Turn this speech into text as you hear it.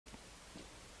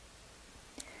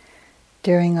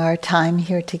During our time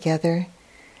here together,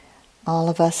 all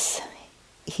of us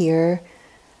here,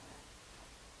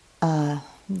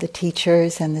 the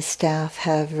teachers and the staff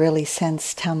have really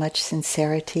sensed how much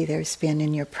sincerity there's been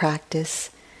in your practice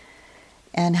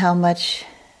and how much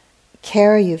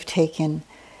care you've taken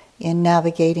in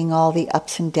navigating all the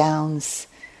ups and downs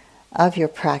of your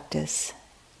practice.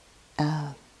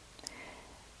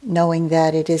 Knowing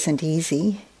that it isn't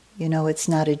easy, it's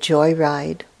not a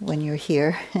joyride when you're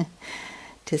here,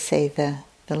 to say the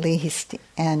least.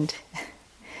 And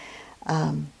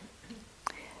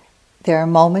there are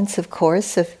moments, of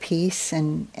course, of peace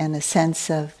and a sense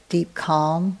of deep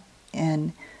calm,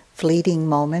 and fleeting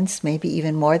moments, maybe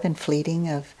even more than fleeting,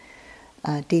 of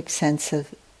a deep sense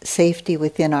of safety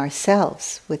within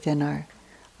ourselves, within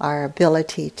our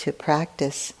ability to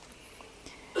practice.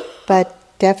 But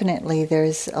definitely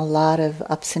there's a lot of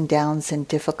ups and downs and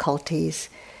difficulties,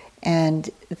 and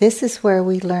this is where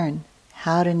we learn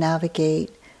how to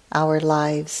navigate our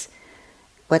lives,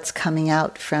 what's coming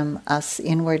out from us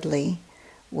inwardly.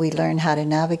 We learn how to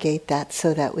navigate that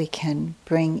so that we can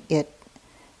bring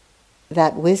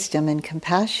that wisdom and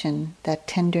compassion, that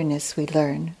tenderness we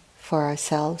learn for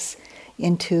ourselves,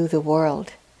 into the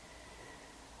world.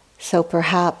 So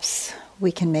perhaps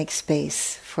we can make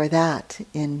space for that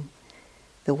in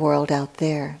the world out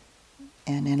there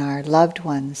and in our loved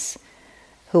ones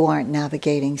who aren't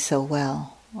navigating so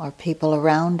well, or people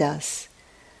around us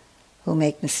who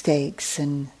make mistakes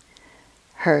and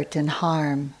hurt and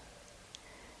harm.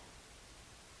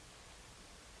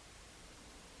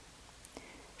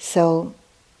 So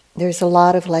there's a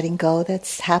lot of letting go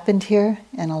that's happened here,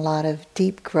 and a lot of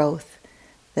deep growth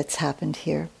that's happened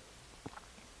here.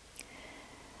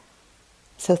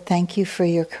 So thank you for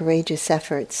your courageous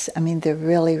efforts. They're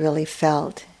really, really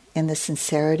felt in the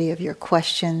sincerity of your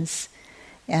questions,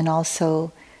 and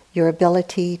also your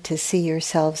ability to see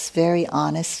yourselves very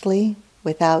honestly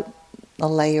without a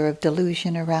layer of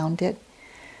delusion around it.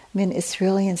 It's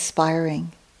really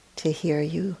inspiring to hear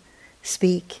you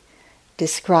speak,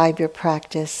 describe your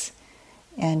practice,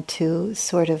 and to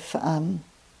sort of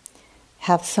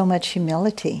have so much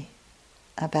humility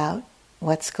about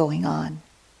what's going on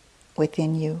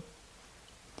within you.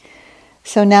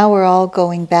 So now we're all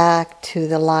going back to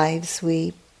the lives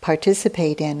we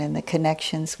participate in and the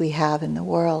connections we have in the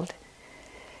world.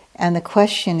 And the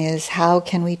question is, how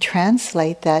can we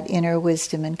translate that inner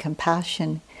wisdom and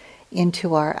compassion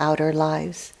into our outer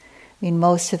lives?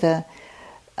 Most of the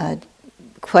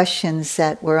questions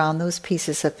that were on those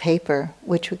pieces of paper,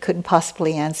 which we couldn't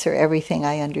possibly answer everything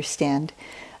I understand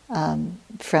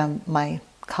from my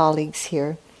colleagues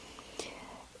here,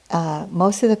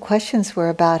 most of the questions were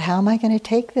about, how am I going to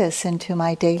take this into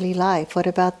my daily life? What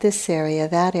about this area,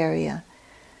 that area?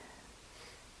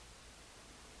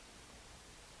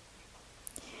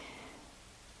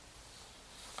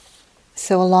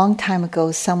 So a long time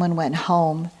ago, someone went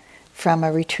home from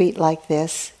a retreat like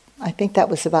this. I think that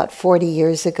was about 40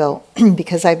 years ago,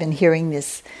 because I've been hearing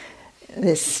this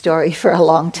story for a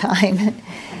long time.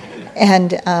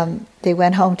 And they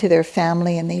went home to their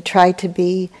family, and they tried to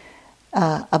be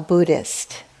a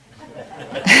Buddhist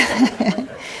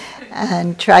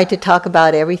and tried to talk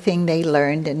about everything they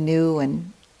learned and knew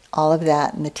and all of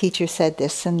that. And the teacher said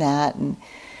this and that,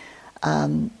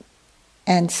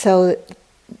 and so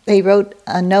they wrote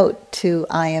a note to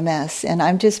IMS, and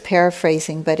I'm just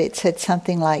paraphrasing, but it said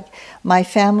something like, "My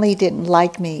family didn't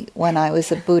like me when I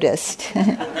was a Buddhist,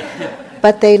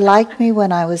 but they liked me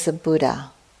when I was a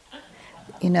Buddha."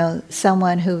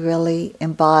 Someone who really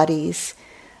embodies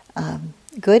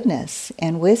goodness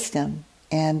and wisdom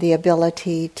and the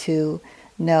ability to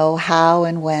know how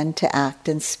and when to act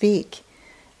and speak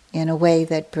in a way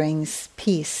that brings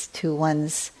peace to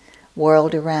one's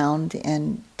world around,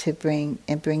 and to bring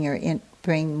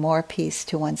more peace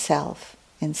to oneself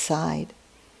inside.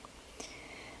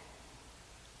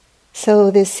 So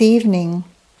this evening,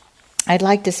 I'd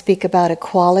like to speak about a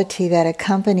quality that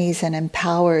accompanies and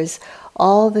empowers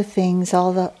all the things,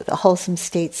 all the wholesome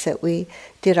states that we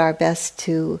did our best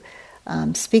to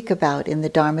speak about in the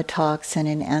Dharma talks and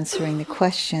in answering the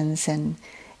questions and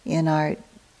in our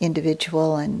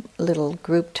individual and little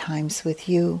group times with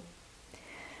you.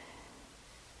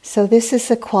 So this is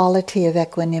the quality of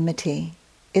equanimity.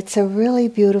 It's a really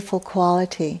beautiful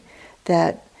quality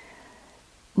that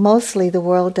mostly the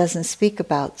world doesn't speak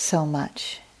about so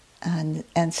much.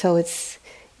 And so it's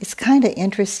kind of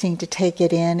interesting to take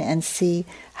it in and see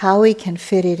how we can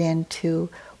fit it into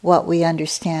what we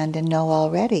understand and know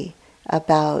already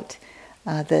about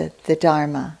the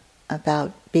Dharma,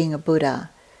 about being a Buddha,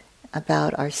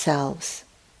 about ourselves.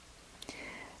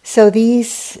 So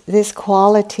this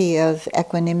quality of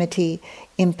equanimity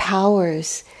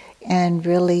empowers and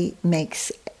really makes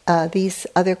these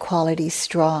other qualities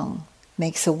strong,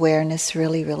 makes awareness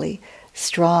really, really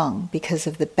strong because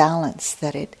of the balance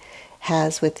that it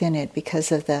has within it,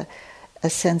 because of a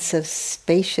sense of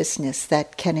spaciousness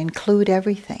that can include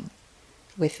everything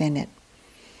within it.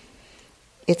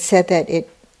 It's said that it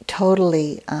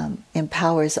totally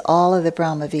empowers all of the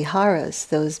Brahma Viharas,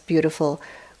 those beautiful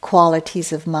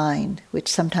qualities of mind, which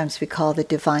sometimes we call the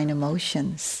divine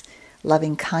emotions,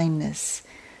 loving kindness,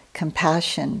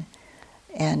 compassion,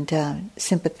 and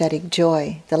sympathetic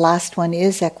joy. The last one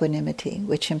is equanimity,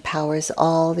 which empowers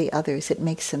all the others. It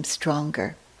makes them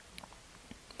stronger.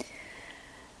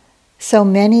 So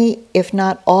many, if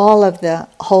not all, of the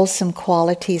wholesome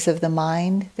qualities of the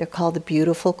mind, they're called the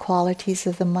beautiful qualities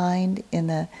of the mind in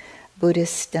the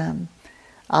Buddhist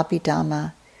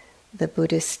Abhidhamma, the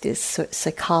Buddhist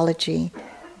psychology.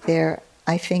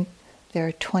 I think there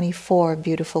are 24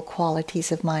 beautiful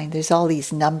qualities of mind. There's all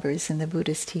these numbers in the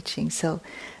Buddhist teaching. So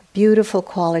beautiful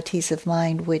qualities of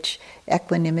mind, which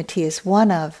equanimity is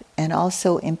one of, and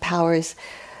also empowers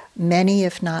many,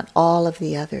 if not all, of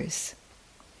the others.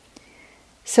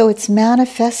 So it's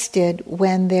manifested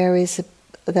when there is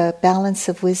the balance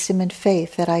of wisdom and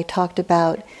faith that I talked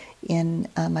about in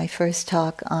my first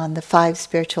talk on the 5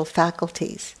 spiritual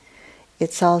faculties.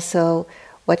 It's also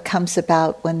what comes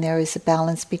about when there is a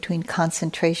balance between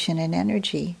concentration and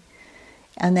energy.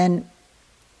 And then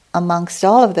amongst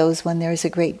all of those, when there is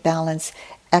a great balance,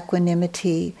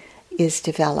 equanimity is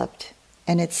developed.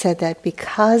 And it's said that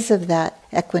because of that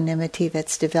equanimity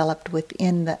that's developed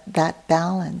within that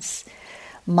balance,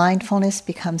 mindfulness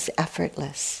becomes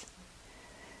effortless.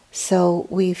 So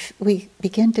we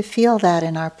begin to feel that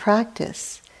in our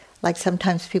practice. Like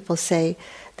sometimes people say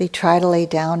they try to lay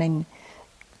down and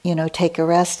take a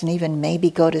rest and even maybe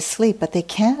go to sleep, but they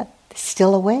can't. They're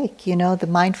still awake. The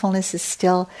mindfulness is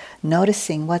still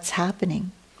noticing what's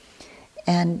happening.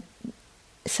 And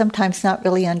sometimes not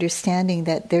really understanding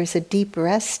that there's a deep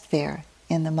rest there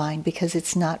in the mind because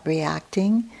it's not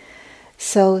reacting.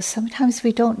 So sometimes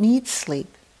we don't need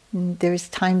sleep. There's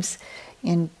times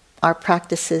in our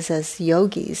practices as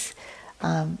yogis,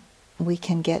 we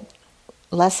can get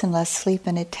less and less sleep,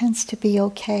 and it tends to be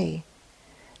okay.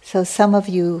 So some of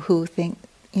you who think,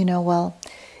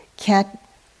 can't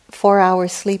 4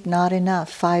 hours sleep not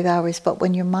enough, 5 hours, but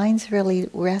when your mind's really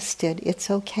rested,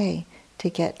 it's okay to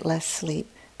get less sleep.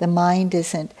 The mind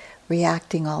isn't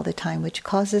reacting all the time, which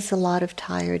causes a lot of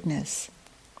tiredness.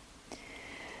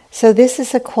 So this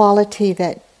is a quality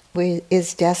that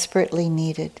is desperately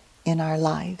needed in our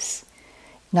lives.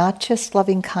 Not just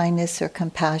loving kindness or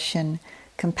compassion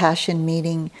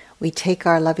meaning we take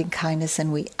our loving kindness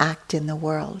and we act in the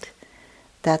world.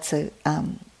 That's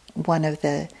one of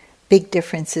the big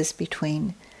differences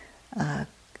between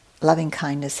loving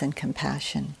kindness and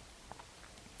compassion.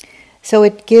 So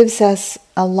it gives us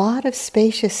a lot of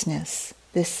spaciousness,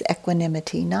 this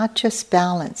equanimity, not just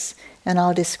balance, and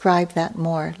I'll describe that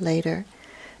more later.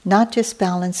 Not just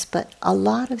balance, but a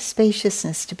lot of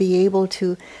spaciousness to be able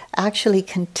to actually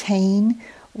contain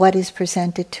what is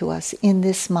presented to us in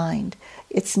this mind.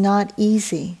 It's not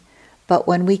easy, but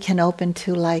when we can open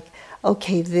to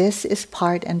okay, this is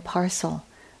part and parcel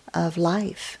of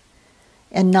life,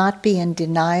 and not be in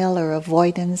denial or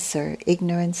avoidance or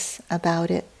ignorance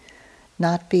about it,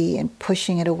 not be in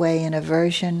pushing it away in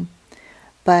aversion,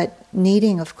 but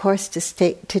needing, of course, to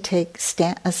take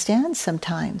a stand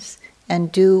sometimes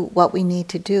and do what we need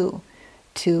to do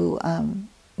to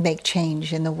make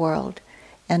change in the world,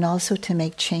 and also to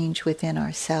make change within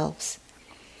ourselves.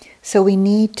 So we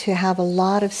need to have a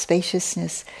lot of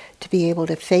spaciousness to be able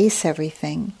to face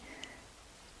everything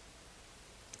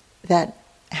that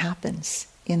happens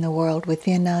in the world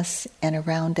within us and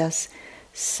around us,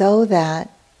 so that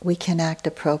we can act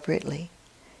appropriately.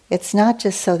 It's not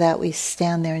just so that we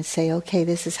stand there and say, okay,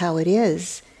 this is how it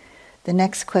is. The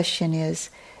next question is,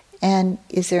 and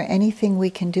is there anything we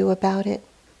can do about it?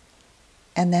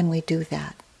 And then we do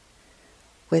that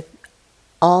with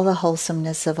all the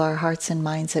wholesomeness of our hearts and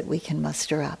minds that we can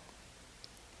muster up.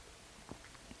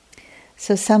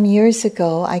 So some years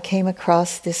ago, I came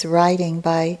across this writing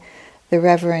by the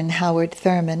Reverend Howard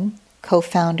Thurman,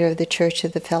 co-founder of the Church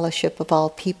of the Fellowship of All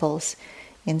Peoples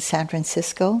in San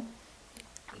Francisco,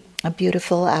 a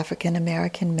beautiful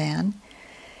African-American man.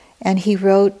 And he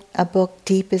wrote a book,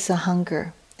 Deep is a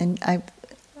Hunger. And I've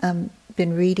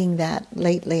been reading that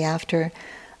lately after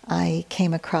I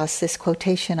came across this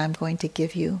quotation I'm going to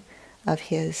give you of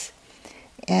his.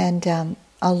 And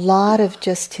a lot of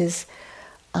just his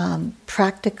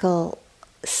practical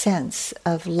sense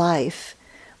of life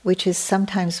which is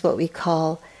sometimes what we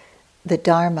call the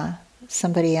Dharma.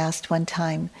 Somebody asked one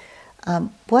time,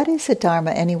 what is a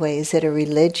Dharma anyway? Is it a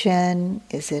religion?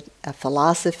 Is it a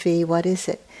philosophy? What is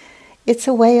it? It's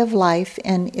a way of life,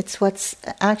 and it's what's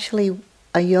actually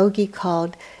a yogi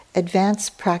called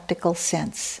advanced practical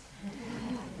sense.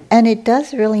 And it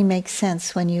does really make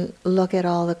sense when you look at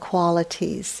all the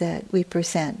qualities that we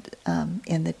present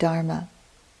in the Dharma.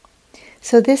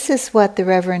 So this is what the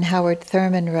Reverend Howard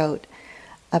Thurman wrote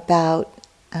about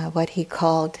what he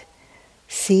called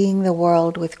seeing the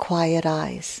world with quiet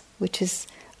eyes, which is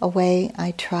a way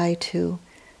I try to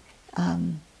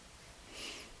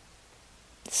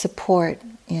support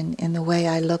in the way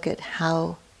I look at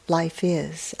how life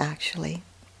is, actually.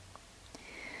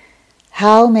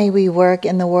 How may we work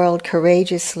in the world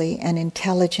courageously and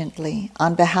intelligently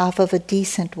on behalf of a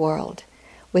decent world,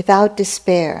 without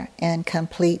despair and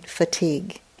complete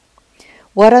fatigue?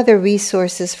 What are the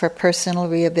resources for personal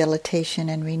rehabilitation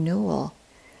and renewal?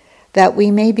 That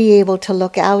we may be able to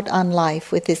look out on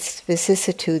life with its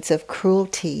vicissitudes of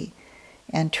cruelty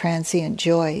and transient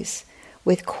joys,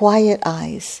 with quiet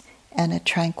eyes and a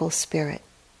tranquil spirit.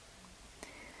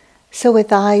 So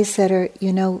with eyes that are,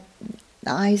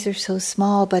 the eyes are so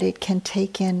small, but it can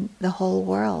take in the whole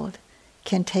world,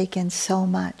 can take in so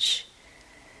much.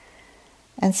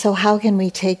 And so how can we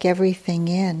take everything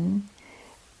in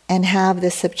and have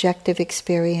the subjective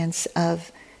experience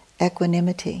of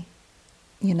equanimity?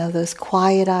 Those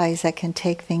quiet eyes that can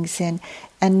take things in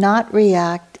and not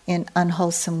react in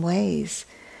unwholesome ways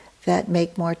that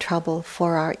make more trouble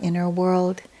for our inner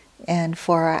world and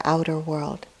for our outer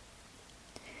world.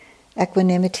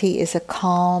 Equanimity is a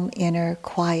calm inner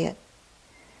quiet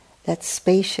that's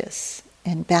spacious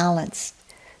and balanced.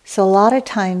 So a lot of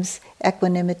times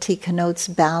equanimity connotes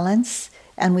balance,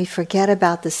 and we forget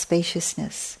about the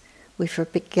spaciousness. We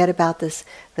forget about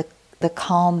the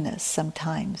calmness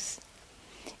sometimes.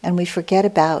 And we forget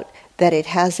about that it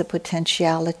has a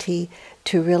potentiality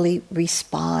to really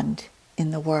respond in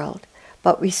the world,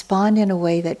 but respond in a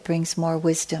way that brings more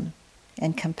wisdom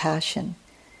and compassion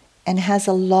and has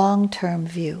a long-term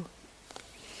view.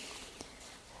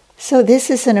 So this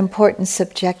is an important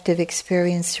subjective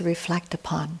experience to reflect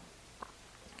upon,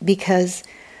 because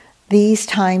these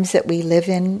times that we live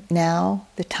in now,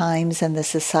 the times and the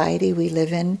society we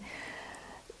live in,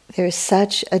 there's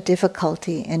such a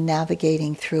difficulty in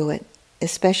navigating through it,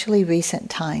 especially recent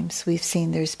times. We've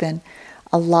seen there's been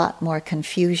a lot more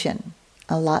confusion,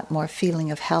 a lot more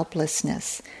feeling of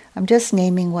helplessness. I'm just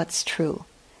naming what's true,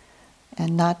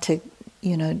 and not to,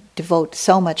 devote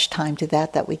so much time to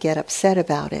that we get upset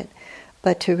about it,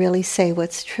 but to really say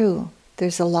what's true.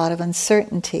 There's a lot of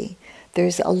uncertainty.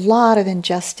 There's a lot of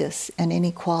injustice and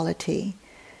inequality.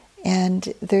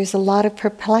 And there's a lot of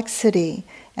perplexity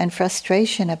and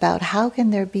frustration about how can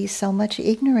there be so much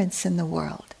ignorance in the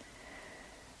world?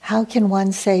 How can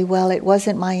one say, well, it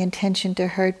wasn't my intention to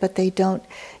hurt, but they don't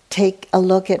take a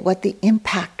look at what the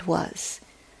impact was?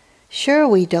 Sure,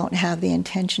 we don't have the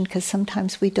intention because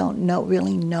sometimes we don't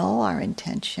really know our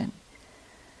intention.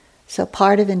 So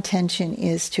part of intention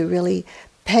is to really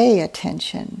pay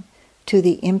attention to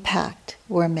the impact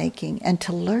we're making and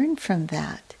to learn from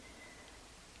that,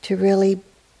 to really,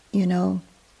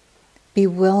 be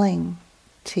willing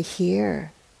to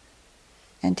hear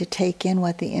and to take in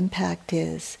what the impact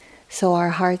is, so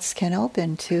our hearts can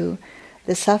open to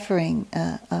the suffering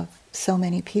of so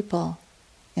many people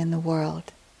in the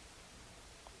world.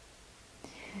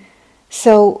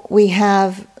 So we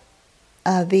have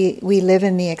we live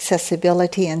in the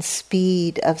accessibility and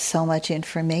speed of so much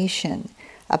information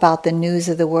about the news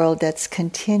of the world that's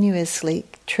continuously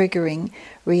triggering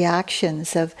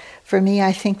reactions of, for me,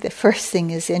 I think the first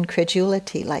thing is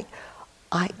incredulity, like,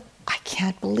 I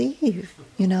can't believe,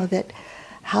 that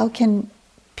how can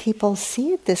people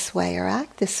see it this way or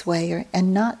act this way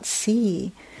and not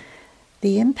see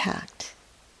the impact?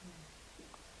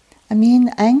 I mean,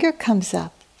 anger comes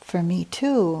up for me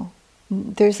too.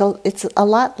 It's a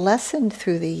lot lessened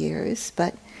through the years,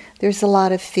 but there's a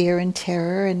lot of fear and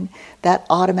terror and that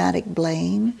automatic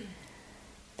blame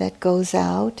that goes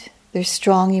out. There's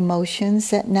strong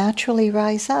emotions that naturally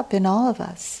rise up in all of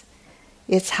us.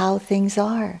 It's how things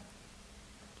are.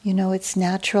 It's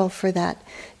natural for that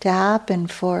to happen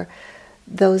for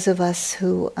those of us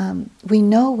who we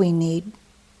know we need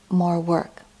more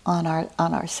work on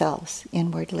ourselves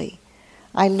inwardly.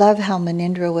 I love how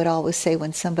Munindra would always say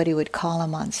when somebody would call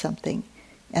him on something,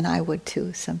 and I would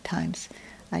too sometimes,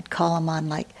 I'd call him on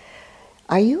like,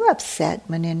 are you upset,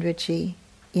 Munindraji?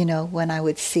 When I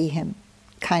would see him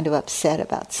kind of upset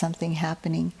about something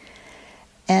happening.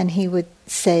 And he would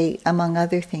say, among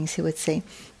other things, he would say,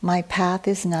 "My path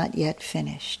is not yet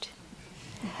finished."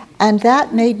 And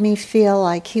that made me feel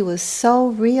like he was so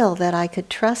real that I could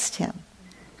trust him,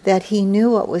 that he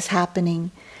knew what was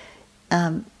happening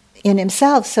in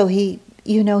himself. So he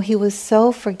was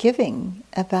so forgiving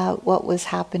about what was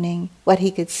happening, what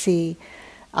he could see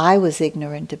I was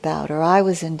ignorant about, or I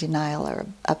was in denial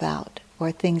about,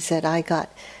 or things that I got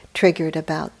triggered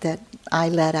about that I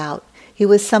let out. He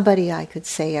was somebody I could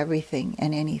say everything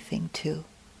and anything to.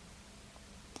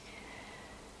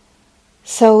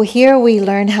 So here we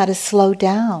learn how to slow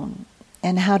down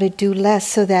and how to do less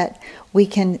so that we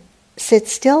can sit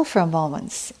still for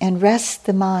moments and rest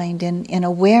the mind in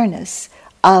awareness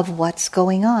of what's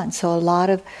going on. So a lot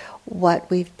of what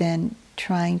we've been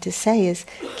trying to say is,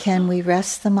 can we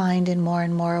rest the mind in more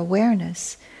and more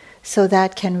awareness so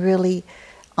that can really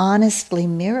honestly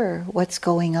mirror what's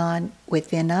going on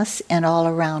within us and all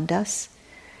around us.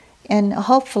 And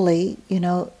hopefully,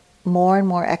 more and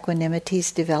more equanimity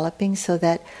is developing so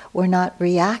that we're not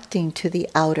reacting to the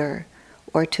outer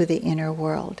or to the inner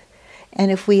world.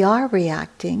 And if we are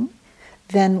reacting,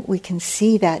 then we can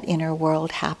see that inner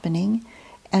world happening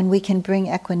and we can bring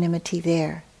equanimity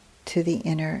there to the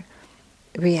inner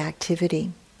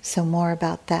reactivity. So more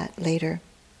about that later.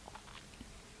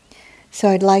 So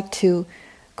I'd like to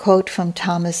quote from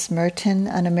Thomas Merton,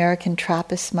 an American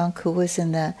Trappist monk who was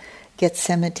in the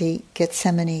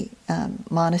Gethsemane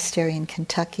monastery in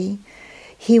Kentucky.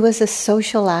 He was a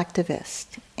social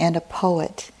activist and a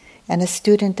poet and a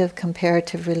student of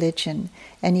comparative religion,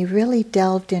 and he really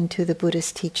delved into the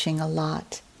Buddhist teaching a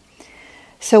lot.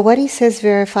 So what he says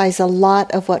verifies a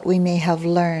lot of what we may have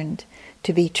learned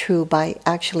to be true by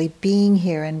actually being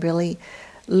here and really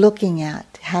looking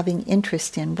at, having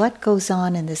interest in what goes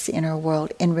on in this inner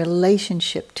world in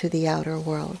relationship to the outer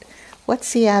world.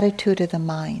 What's the attitude of the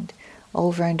mind?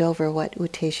 Over and over what U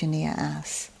Tejaniya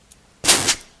asks.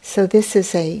 So this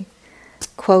is a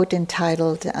quote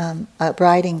entitled, a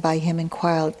writing by him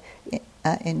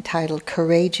entitled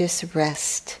Courageous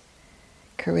Rest.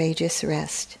 Courageous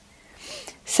Rest.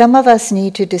 Some of us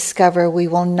need to discover we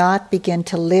will not begin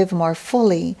to live more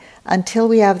fully until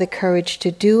we have the courage to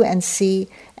do and see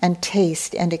and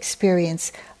taste and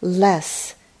experience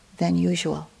less than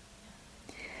usual.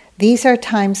 These are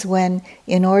times when,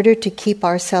 in order to keep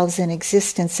ourselves in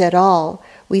existence at all,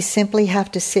 we simply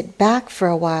have to sit back for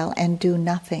a while and do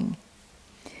nothing.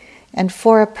 And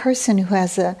for a person who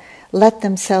has let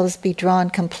themselves be drawn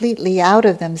completely out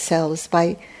of themselves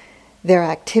by their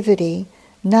activity,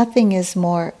 nothing is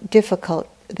more difficult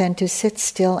than to sit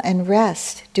still and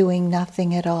rest, doing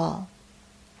nothing at all.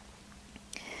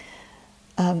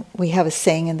 We have a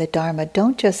saying in the Dharma,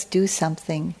 don't just do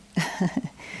something,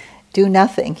 do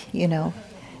nothing,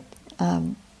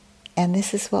 And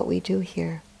this is what we do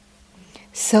here,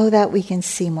 so that we can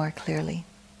see more clearly.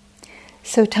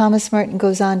 So Thomas Merton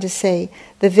goes on to say,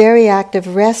 the very act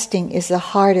of resting is the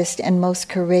hardest and most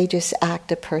courageous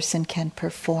act a person can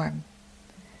perform,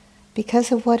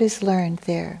 because of what is learned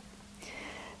there.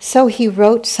 So he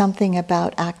wrote something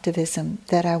about activism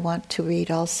that I want to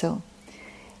read also.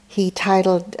 He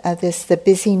titled this, The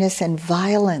Busyness and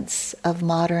Violence of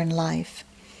Modern Life.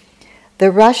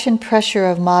 The rush and pressure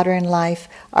of modern life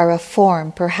are a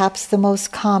form, perhaps the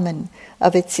most common,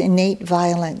 of its innate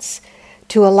violence,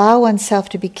 to allow oneself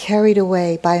to be carried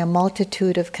away by a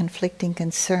multitude of conflicting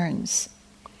concerns,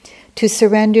 to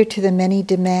surrender to the many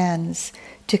demands,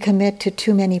 to commit to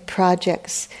too many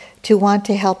projects, to want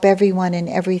to help everyone and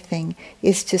everything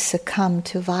is to succumb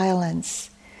to violence.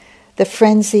 The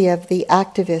frenzy of the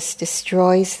activist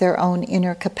destroys their own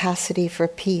inner capacity for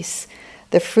peace,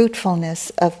 the fruitfulness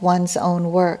of one's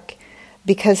own work,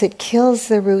 because it kills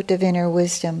the root of inner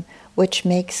wisdom, which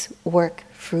makes work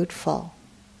fruitful.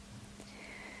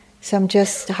 So I'm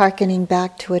just hearkening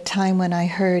back to a time when I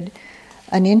heard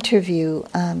an interview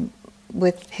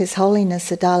with His Holiness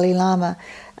the Dalai Lama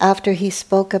after he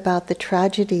spoke about the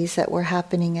tragedies that were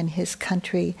happening in his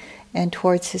country and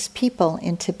towards his people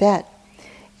in Tibet.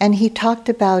 And he talked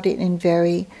about it in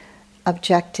very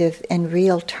objective and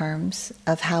real terms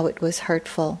of how it was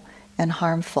hurtful and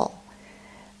harmful.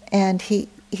 And he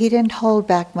didn't hold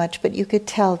back much, but you could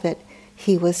tell that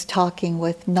he was talking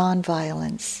with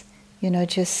nonviolence,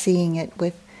 just seeing it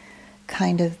with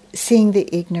seeing the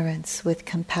ignorance with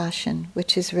compassion,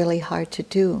 which is really hard to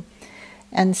do.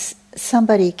 And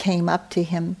somebody came up to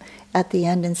him at the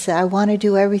end and said, I want to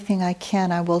do everything I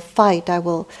can, I will fight, I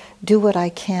will do what I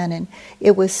can. And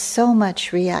it was so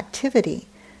much reactivity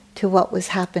to what was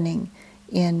happening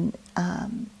in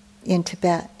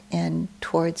Tibet and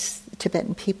towards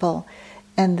Tibetan people.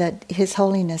 and that His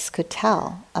Holiness could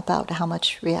tell about how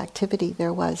much reactivity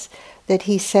there was, that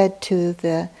he said to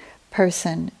the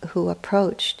person who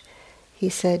approached, he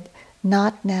said,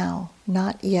 "Not now,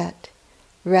 not yet.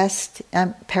 Rest,"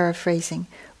 I'm paraphrasing,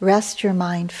 "rest your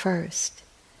mind first.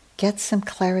 Get some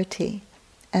clarity,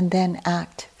 and then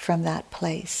act from that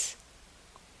place."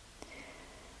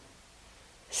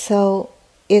 So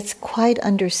it's quite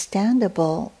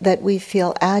understandable that we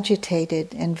feel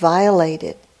agitated and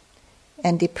violated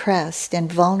and depressed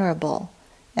and vulnerable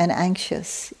and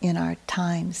anxious in our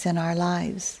times, in our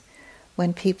lives,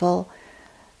 when people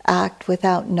act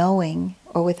without knowing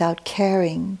or without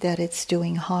caring that it's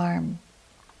doing harm.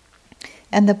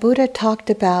 And the Buddha talked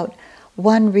about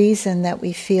one reason that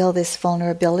we feel this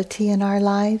vulnerability in our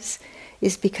lives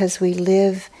is because we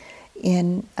live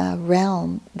in a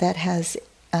realm that has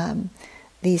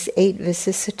these 8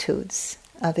 vicissitudes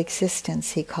of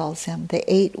existence, he calls them, the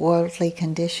 8 worldly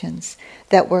conditions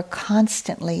that we're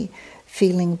constantly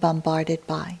feeling bombarded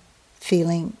by,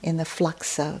 feeling in the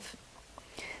flux of.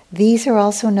 These are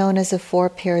also known as the 4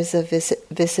 pairs of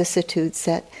vicissitudes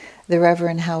that the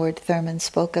Reverend Howard Thurman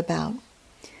spoke about.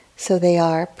 So they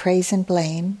are praise and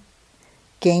blame,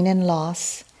 gain and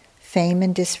loss, fame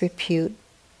and disrepute,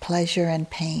 pleasure and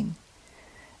pain.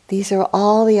 These are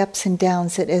all the ups and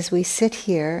downs that as we sit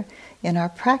here in our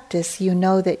practice, you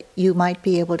know that you might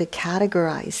be able to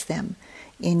categorize them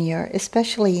in your,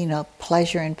 especially,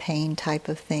 pleasure and pain type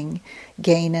of thing,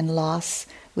 gain and loss.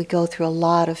 We go through a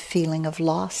lot of feeling of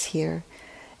loss here.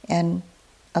 And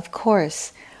of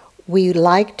course, we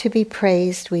like to be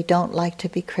praised, we don't like to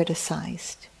be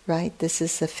criticized, right? This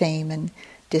is the fame and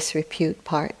disrepute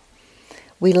part.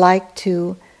 We like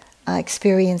to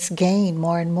experience gain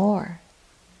more and more,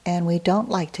 and we don't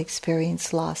like to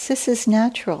experience loss. This is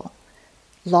natural.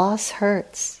 Loss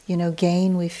hurts.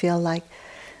 Gain, we feel like,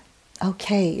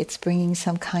 okay, it's bringing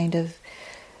some kind of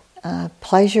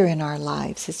pleasure in our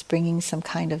lives. It's bringing some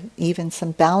kind of, even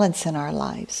some balance in our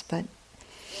lives. But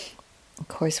of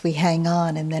course we hang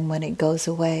on, and then when it goes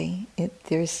away,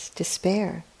 there's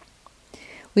despair.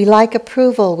 We like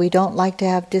approval. We don't like to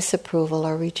have disapproval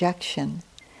or rejection.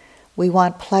 We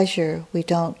want pleasure. We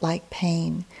don't like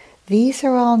pain. These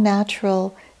are all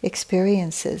natural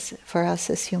experiences for us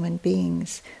as human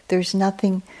beings. There's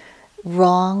nothing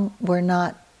wrong. We're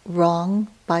not wrong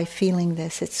by feeling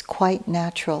this. It's quite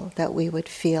natural that we would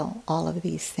feel all of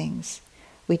these things.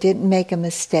 We didn't make a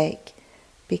mistake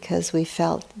because we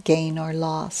felt gain or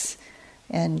loss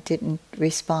and didn't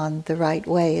respond the right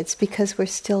way. It's because we're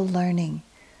still learning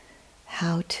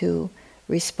how to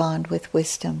respond with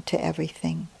wisdom to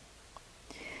everything.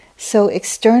 So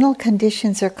external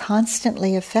conditions are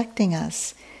constantly affecting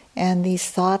us, and these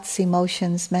thoughts,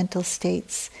 emotions, mental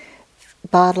states,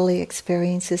 bodily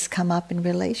experiences come up in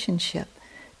relationship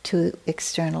to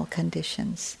external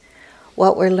conditions.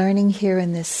 What we're learning here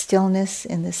in this stillness,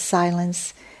 in this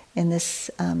silence, in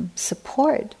this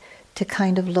support to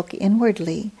kind of look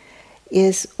inwardly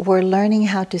is we're learning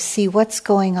how to see what's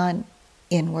going on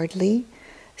inwardly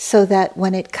so that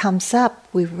when it comes up,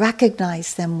 we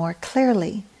recognize them more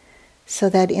clearly. So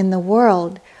that in the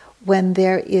world, when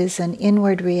there is an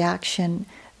inward reaction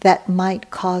that might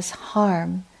cause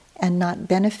harm and not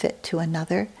benefit to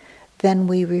another, then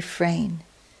we refrain.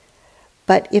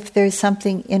 But if there's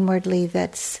something inwardly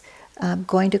that's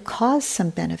going to cause some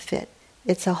benefit,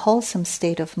 it's a wholesome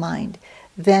state of mind,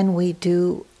 then we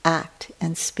do act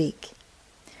and speak.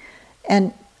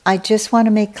 And I just want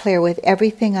to make clear with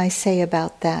everything I say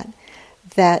about that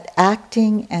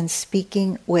acting and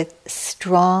speaking with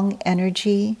strong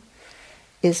energy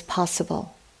is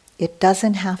possible. It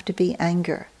doesn't have to be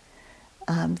anger.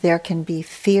 There can be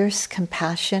fierce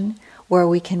compassion where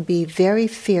we can be very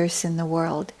fierce in the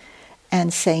world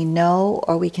and say no,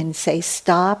 or we can say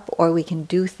stop, or we can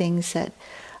do things that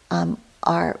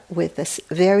are with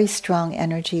a very strong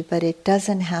energy, but it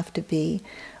doesn't have to be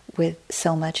with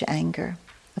so much anger.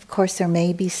 Of course, there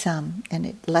may be some, and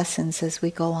it lessens as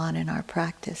we go on in our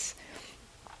practice.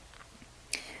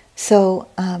 So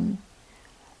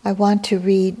I want to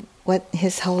read what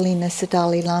His Holiness the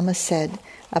Dalai Lama said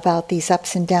about these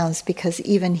ups and downs, because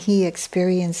even he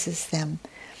experiences them.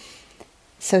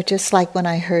 So just like when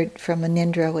I heard from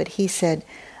Anindra what he said,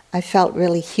 I felt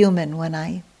really human when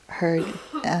I heard,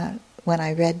 when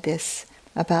I read this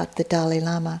about the Dalai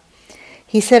Lama.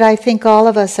 He said, I think all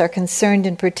of us are concerned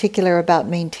in particular about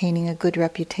maintaining a good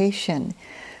reputation.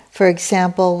 For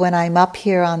example, when I'm up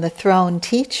here on the throne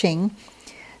teaching,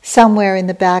 somewhere in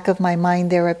the back of my mind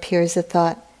there appears a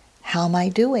thought, how am I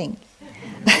doing?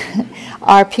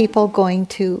 Are people going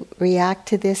to react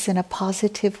to this in a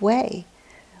positive way?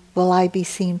 Will I be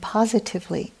seen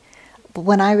positively?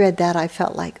 when I read that, I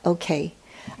felt like, okay,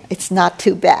 it's not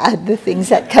too bad, the things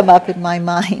that come up in my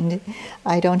mind.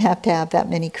 I don't have to have that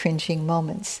many cringing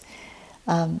moments.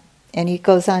 And he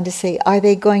goes on to say, are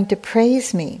they going to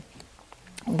praise me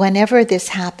whenever this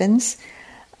happens,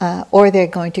 or they're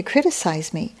going to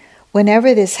criticize me?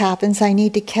 Whenever this happens, I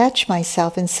need to catch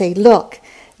myself and say, look,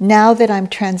 now that I'm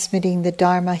transmitting the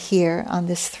Dharma here on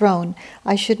this throne,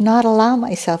 I should not allow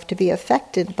myself to be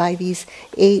affected by these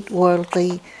 8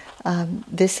 worldly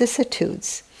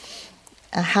vicissitudes.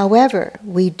 However,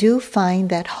 we do find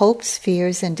that hopes,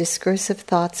 fears, and discursive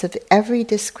thoughts of every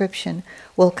description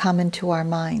will come into our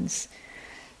minds.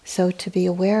 So to be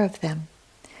aware of them.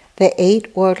 The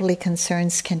 8 worldly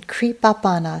concerns can creep up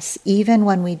on us even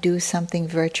when we do something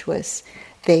virtuous.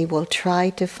 They will try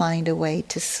to find a way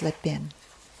to slip in.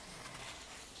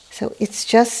 So it's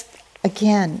just,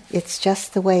 again, it's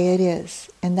just the way it is.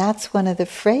 And that's one of the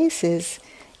phrases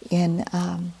in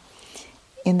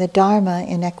the Dharma,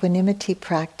 in equanimity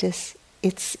practice.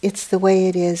 It's the way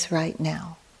it is right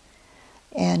now.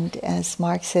 And as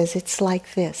Mark says, it's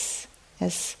like this,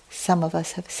 as some of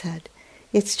us have said.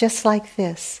 It's just like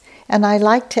this. And I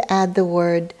like to add the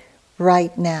word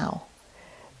right now,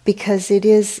 because it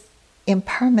is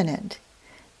impermanent.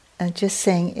 Just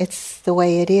saying it's the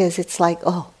way it is, it's like,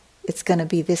 oh, it's going to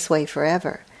be this way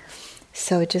forever.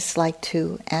 So I just like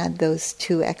to add those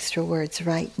 2 extra words,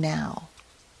 right now.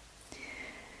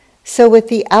 So with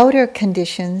the outer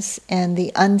conditions and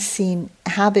the unseen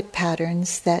habit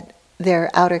patterns that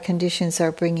their outer conditions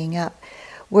are bringing up,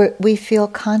 we feel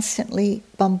constantly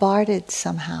bombarded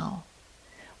somehow.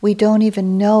 We don't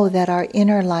even know that our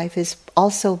inner life is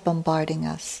also bombarding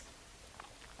us.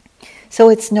 So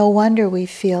it's no wonder we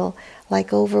feel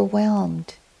like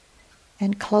overwhelmed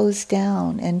and closed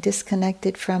down and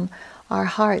disconnected from our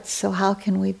hearts. So how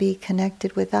can we be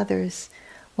connected with others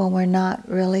when we're not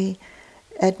really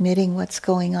admitting what's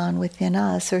going on within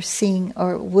us, or seeing,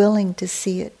 or willing to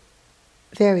see it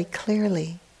very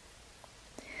clearly?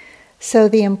 So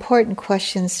the important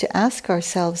questions to ask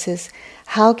ourselves is,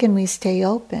 how can we stay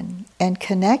open and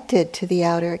connected to the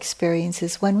outer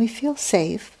experiences when we feel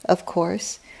safe, of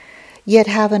course, yet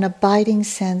have an abiding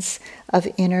sense of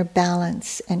inner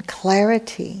balance and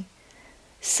clarity,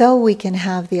 so we can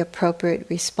have the appropriate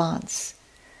response.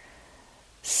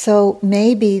 So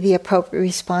maybe the appropriate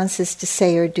response is to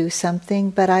say or do something,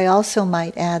 but I also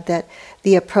might add that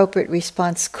the appropriate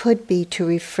response could be to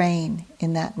refrain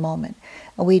in that moment.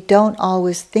 And we don't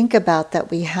always think about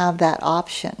that we have that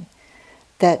option,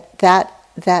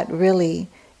 that really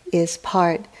is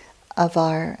part of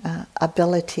our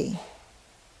ability.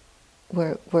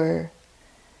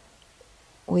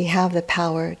 We have the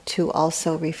power to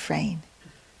also refrain.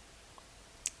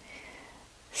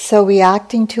 So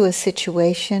reacting to a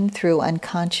situation through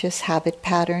unconscious habit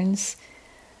patterns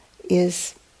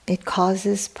it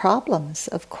causes problems,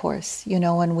 of course. You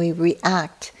know, when we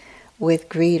react with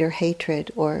greed or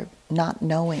hatred or not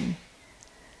knowing.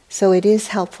 So it is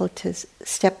helpful to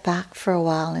step back for a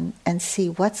while and see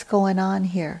what's going on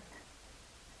here,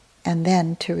 and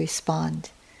then to respond.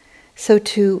 So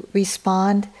to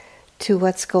respond to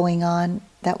what's going on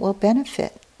that will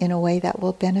benefit, in a way that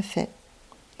will benefit.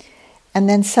 And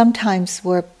then sometimes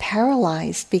we're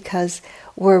paralyzed because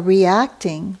we're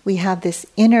reacting. We have this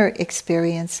inner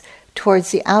experience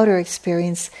towards the outer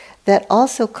experience that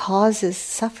also causes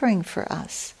suffering for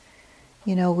us.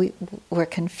 You know, we're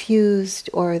confused,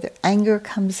 or the anger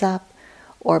comes up,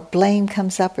 or blame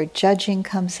comes up, or judging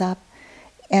comes up.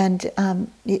 And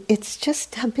it's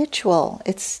just habitual.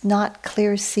 It's not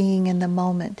clear seeing in the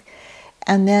moment.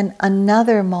 And then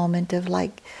another moment of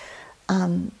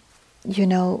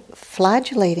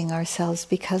flagellating ourselves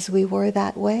because we were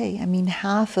that way. I mean,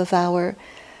 half of our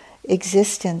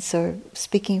existence, or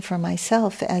speaking for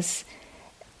myself, as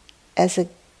a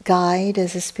guide,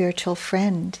 as a spiritual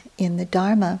friend in the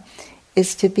Dharma,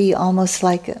 is to be almost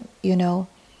like,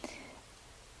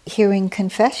 hearing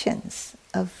confessions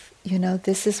of,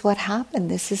 this is what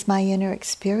happened, this is my inner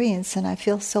experience, and I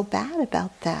feel so bad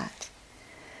about that.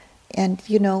 And,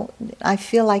 I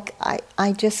feel like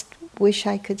I just wish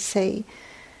I could say,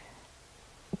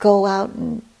 go out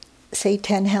and say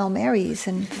 10 Hail Marys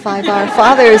and 5 Our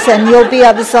Fathers and you'll be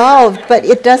absolved. But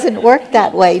it doesn't work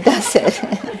that way, does it?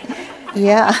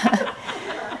 Yeah.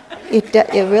 It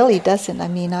really doesn't. I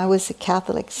mean, I was a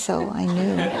Catholic, so I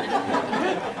knew.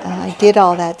 I did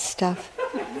all that stuff.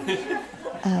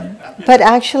 But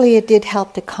actually it did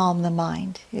help to calm the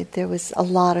mind. There was a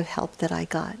lot of help that I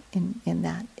got in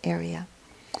that area.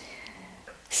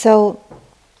 So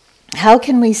how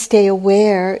can we stay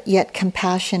aware yet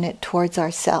compassionate towards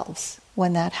ourselves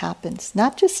when that happens?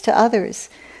 Not just to others,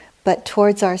 but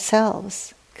towards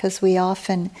ourselves, because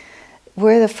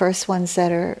we're the first ones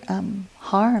that are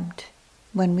harmed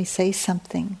when we say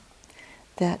something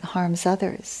that harms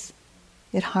others.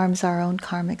 It harms our own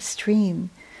karmic stream,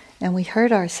 and we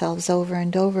hurt ourselves over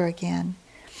and over again.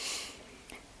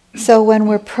 So when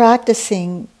we're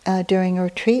practicing during a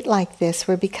retreat like this,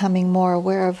 we're becoming more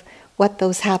aware of what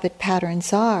those habit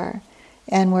patterns are,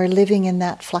 and we're living in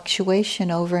that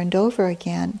fluctuation over and over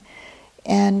again.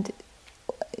 And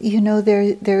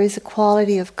there is a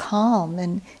quality of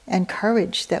calm and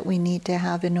courage that we need to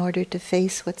have in order to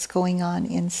face what's going on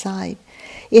inside.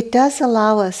 It does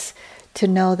allow us to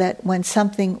know that when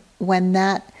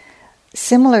that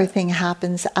similar thing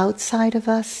happens outside of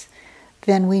us,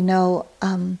 then we know,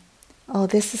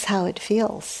 this is how it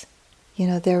feels.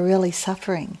 They're really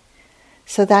suffering.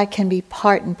 So that can be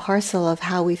part and parcel of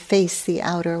how we face the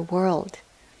outer world.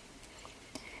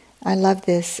 I love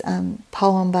this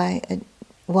poem by a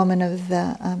woman of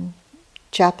the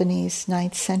Japanese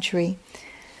 9th century.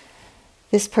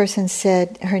 This person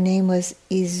said, her name was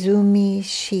Izumi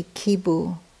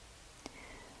Shikibu.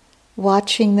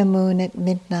 Watching the moon at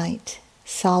midnight,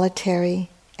 solitary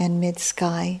and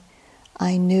mid-sky,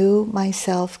 I knew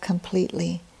myself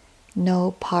completely,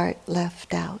 no part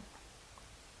left out.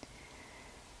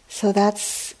 So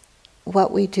that's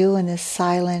what we do in this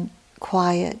silent,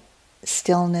 quiet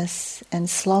stillness and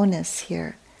slowness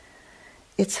here.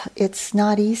 It's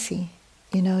not easy,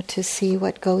 to see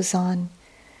what goes on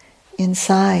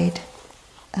inside.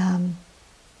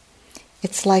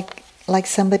 It's like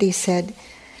somebody said,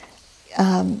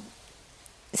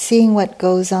 seeing what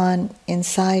goes on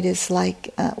inside is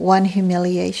like one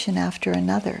humiliation after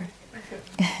another.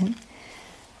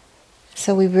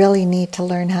 So we really need to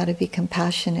learn how to be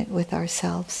compassionate with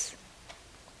ourselves.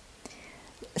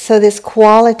 So this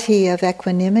quality of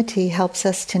equanimity helps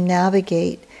us to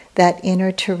navigate that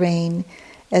inner terrain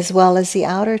as well as the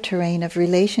outer terrain of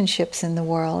relationships in the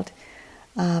world,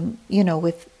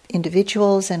 with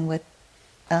individuals and with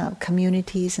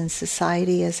communities and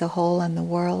society as a whole and the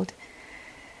world.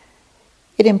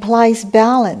 It implies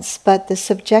balance, but the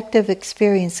subjective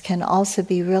experience can also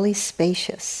be really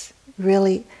spacious.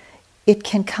 Really, it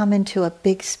can come into a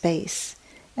big space.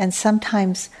 And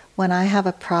sometimes when I have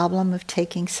a problem of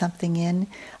taking something in,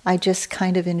 I just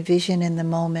kind of envision in the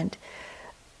moment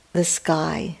the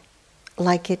sky,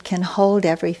 like it can hold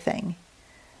everything.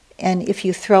 And if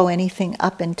you throw anything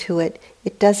up into it,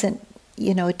 it doesn't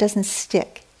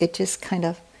stick. It just kind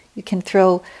of, you can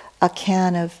throw a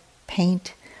can of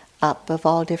paint up of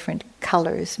all different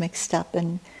colors mixed up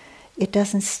and it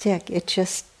doesn't stick. It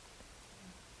just,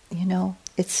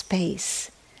 it's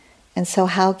space. And so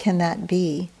how can that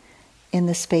be in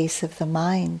the space of the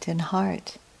mind and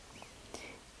heart?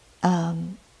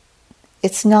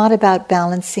 It's not about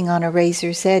balancing on a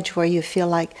razor's edge where you feel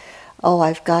like,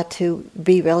 I've got to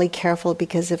be really careful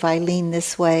because if I lean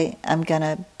this way, I'm going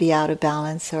to be out of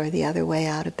balance, or the other way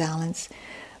out of balance.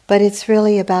 But it's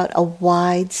really about a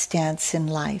wide stance in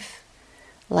life,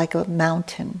 like a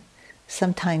mountain.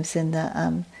 Sometimes in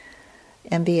the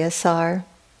MBSR,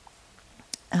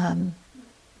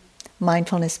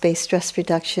 mindfulness-based stress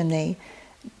reduction,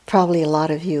 probably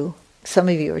some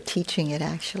of you are teaching it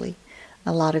actually.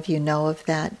 A lot of you know of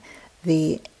that.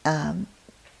 The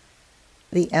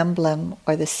emblem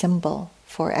or the symbol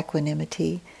for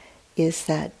equanimity is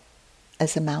that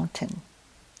as a mountain.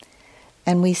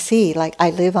 And we see, like I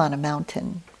live on a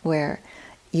mountain where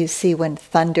you see when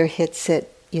thunder hits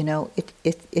it,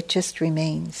 it just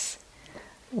remains.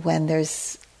 When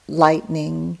there's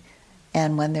lightning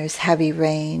and when there's heavy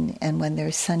rain and when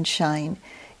there's sunshine,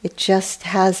 it just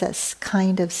has a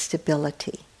kind of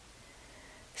stability.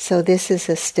 So this is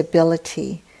a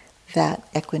stability that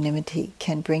equanimity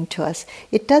can bring to us.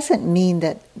 It doesn't mean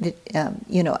that,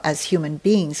 as human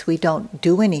beings, we don't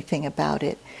do anything about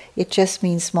it. It just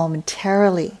means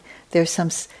momentarily there's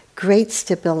some great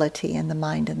stability in the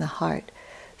mind and the heart.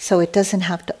 So it doesn't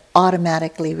have to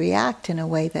automatically react in a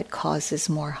way that causes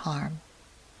more harm.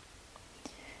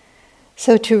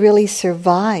 So to really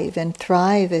survive and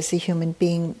thrive as a human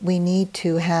being, we need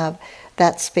to have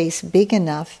that space big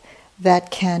enough that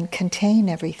can contain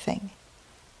everything.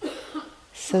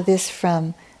 So this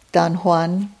from Don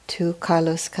Juan to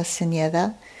Carlos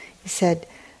Castaneda. He said,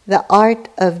 the art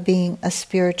of being a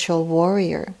spiritual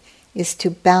warrior is to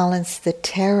balance the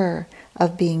terror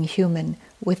of being human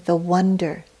with the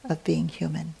wonder of being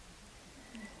human.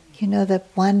 The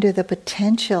wonder, the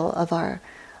potential of our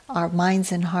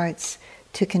minds and hearts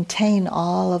to contain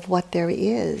all of what there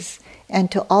is,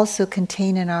 and to also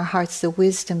contain in our hearts the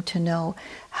wisdom to know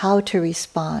how to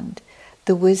respond,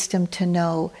 the wisdom to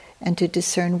know and to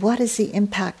discern what is the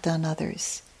impact on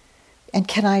others. And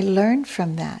can I learn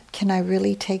from that? Can I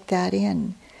really take that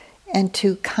in? And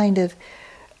to kind of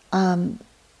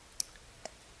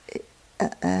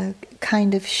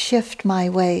shift my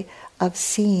way of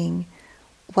seeing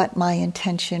what my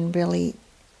intention really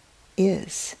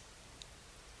is.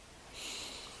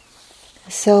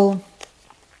 So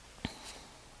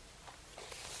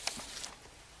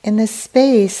in this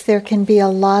space there can be a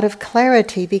lot of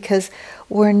clarity because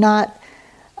we're not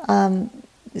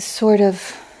sort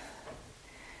of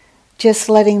just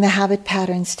letting the habit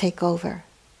patterns take over,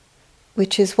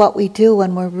 which is what we do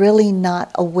when we're really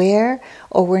not aware,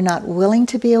 or we're not willing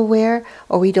to be aware,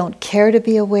 or we don't care to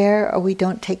be aware, or we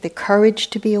don't take the courage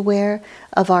to be aware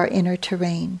of our inner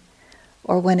terrain.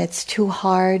 Or when it's too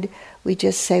hard, we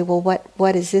just say, well,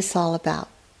 what is this all about?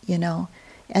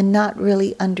 And not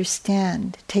really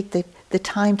understand, take the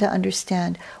time to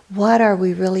understand, what are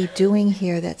we really doing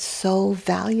here that's so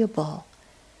valuable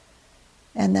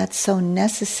and that's so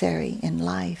necessary in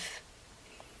life?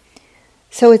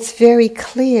 So it's very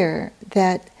clear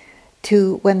that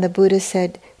when the Buddha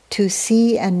said to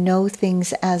see and know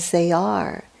things as they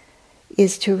are,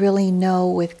 is to really know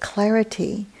with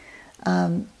clarity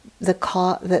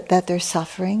that they're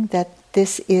suffering, that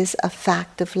this is a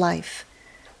fact of life.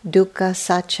 Dukkha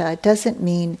sacca. It doesn't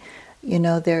mean,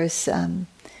 there's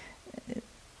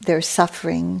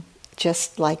suffering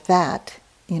just like that.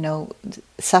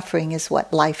 Suffering is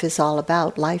what life is all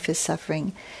about. Life is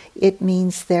suffering. It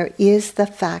means there is the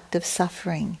fact of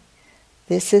suffering.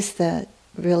 This is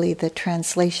really the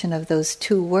translation of those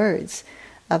two words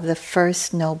of the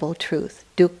first noble truth,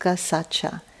 dukkha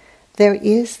sacca. There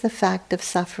is the fact of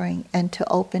suffering, and to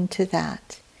open to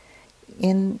that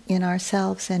in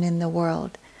ourselves and in the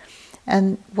world.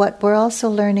 And what we're also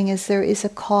learning is there is a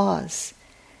cause,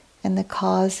 and the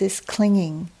cause is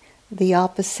clinging. The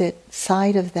opposite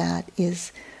side of that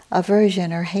is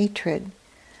aversion or hatred.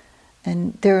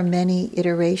 And there are many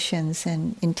iterations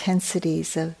and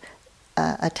intensities of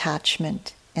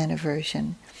attachment and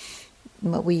aversion.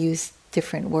 But we use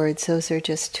different words, those are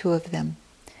just two of them.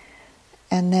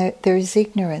 And there's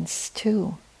ignorance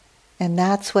too. And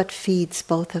that's what feeds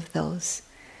both of those.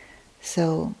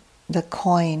 So the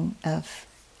coin of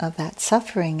that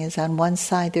suffering is, on one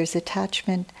side there's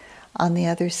attachment, on the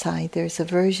other side there's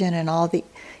aversion and all the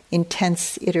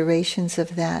intense iterations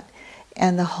of that.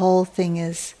 And the whole thing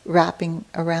is wrapping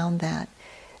around that.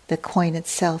 The coin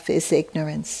itself is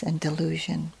ignorance and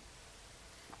delusion.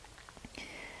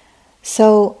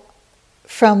 So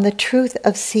from the truth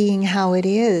of seeing how it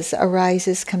is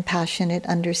arises compassionate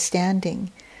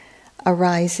understanding,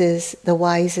 arises the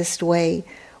wisest way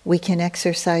we can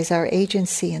exercise our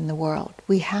agency in the world.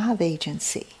 We have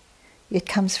agency. It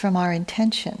comes from our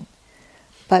intention.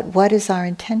 But what is our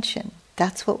intention?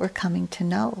 That's what we're coming to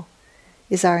know.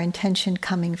 Is our intention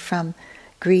coming from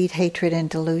greed, hatred, and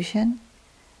delusion?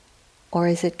 Or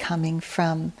is it coming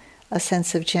from a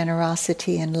sense of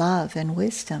generosity and love and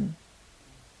wisdom?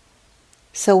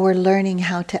 So we're learning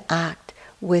how to act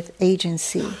with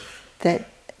agency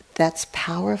that's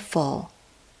powerful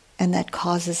and that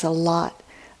causes a lot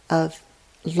of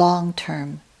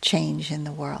long-term change in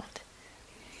the world.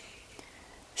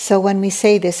 So when we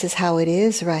say this is how it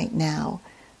is right now,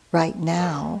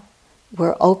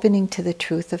 we're opening to the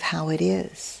truth of how it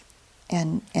is,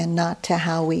 and not to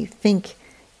how we think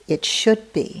it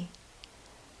should be,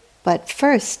 but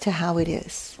first to how it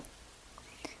is.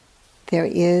 There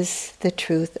is the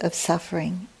truth of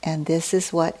suffering, and this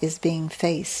is what is being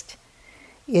faced.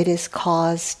 It is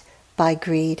caused by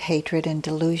greed, hatred, and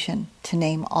delusion, to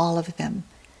name all of them.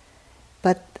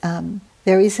 But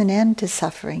there is an end to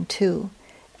suffering too,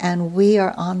 and we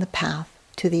are on the path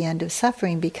to the end of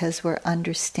suffering because we're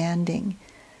understanding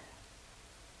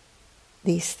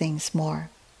these things more.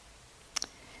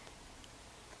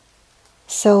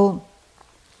 So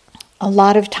a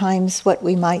lot of times what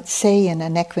we might say in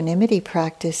an equanimity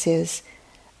practice is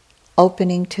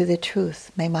opening to the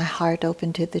truth. May my heart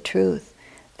open to the truth.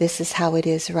 This is how it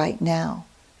is right now.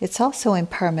 It's also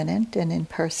impermanent and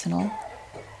impersonal,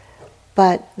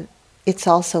 but it's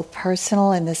also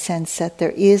personal in the sense that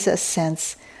there is a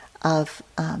sense of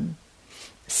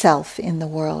self in the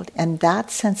world, and that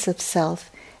sense of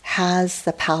self has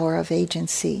the power of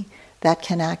agency that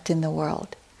can act in the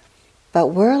world. But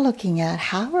we're looking at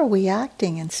how are we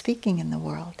acting and speaking in the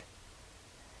world?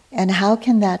 And how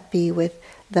can that be with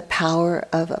the power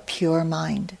of a pure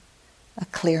mind, a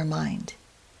clear mind?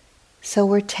 So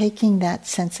we're taking that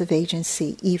sense of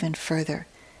agency even further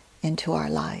into our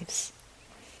lives.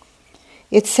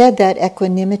 It's said that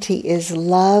equanimity is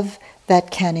love that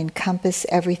can encompass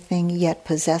everything yet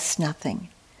possess nothing.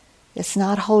 It's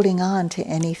not holding on to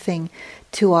anything,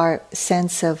 to our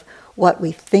sense of what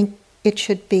we think it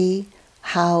should be,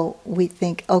 how we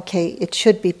think, okay, it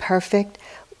should be perfect.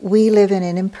 We live in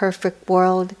an imperfect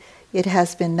world. It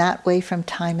has been that way from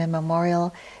time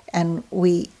immemorial, and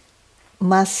we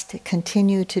must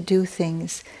continue to do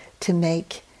things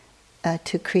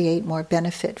to create more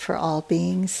benefit for all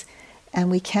beings, and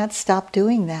we can't stop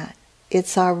doing that.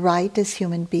 It's our right as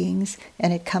human beings,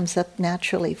 and it comes up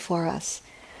naturally for us.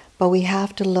 But we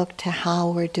have to look to how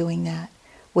we're doing that.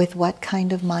 With what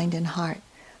kind of mind and heart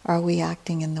are we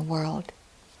acting in the world?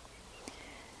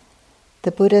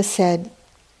 The Buddha said,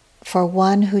 for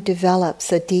one who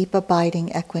develops a deep abiding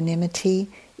equanimity,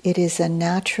 it is a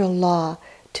natural law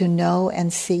to know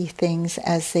and see things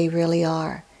as they really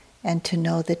are, and to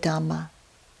know the Dhamma.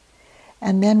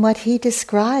 And then what he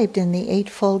described in the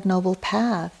Eightfold Noble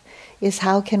Path is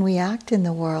how can we act in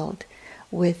the world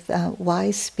with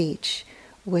wise speech,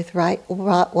 with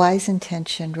wise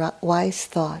intention, wise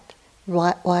thought,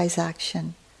 wise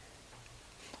action,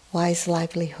 wise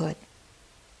livelihood.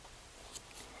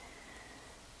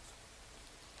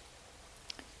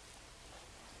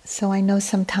 So I know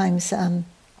sometimes a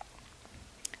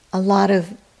lot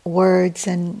of words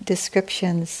and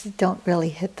descriptions don't really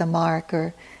hit the mark,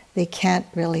 or they can't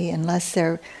really unless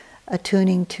they're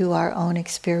attuning to our own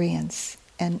experience.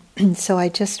 And so I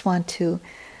just want to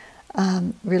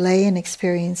relay an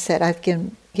experience that I've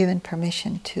given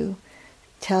permission to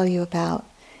tell you about.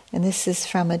 And this is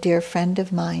from a dear friend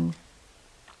of mine,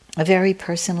 a very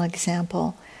personal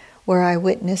example where I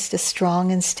witnessed a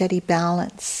strong and steady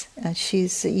balance.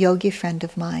 She's a yogi friend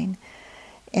of mine,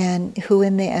 and who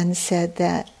in the end said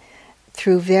that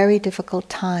through very difficult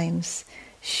times,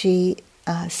 she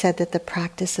said that the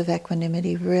practice of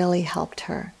equanimity really helped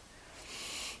her.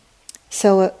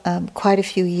 So quite a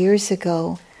few years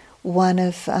ago, one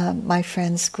of my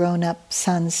friend's grown-up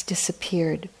sons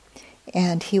disappeared,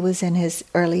 and he was in his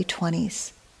early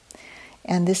 20s.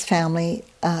 And this family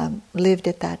lived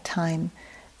at that time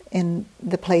in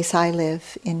the place I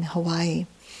live in Hawaii.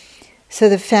 So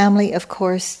the family, of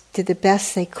course, did the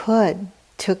best they could,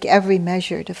 took every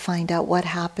measure to find out what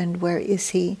happened, where is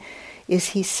he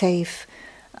safe.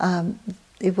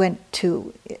 They went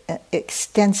to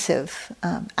extensive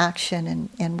action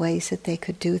and ways that they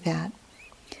could do that.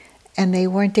 And they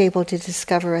weren't able to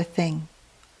discover a thing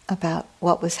about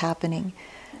what was happening.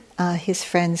 His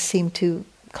friends seemed to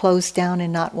close down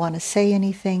and not want to say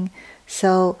anything.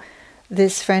 So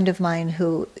this friend of mine,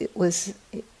 who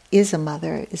is a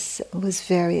mother, was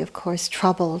very, of course,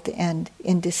 troubled and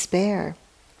in despair.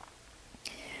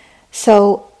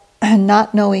 So,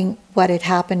 not knowing what had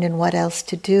happened and what else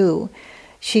to do,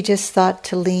 she just thought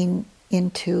to lean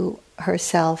into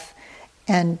herself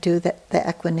and do the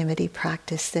equanimity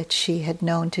practice that she had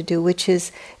known to do, which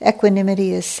is,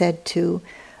 equanimity is said to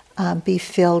be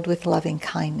filled with loving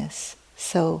kindness.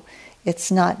 So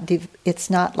it's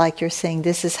not like you're saying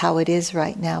this is how it is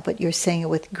right now, but you're saying it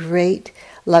with great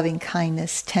loving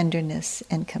kindness, tenderness,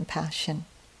 and compassion.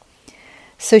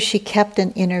 So she kept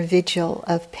an inner vigil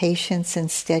of patience and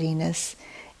steadiness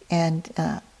and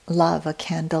love, a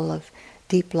candle of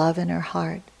deep love in her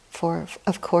heart,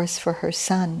 of course, for her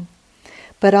son.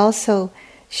 But also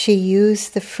she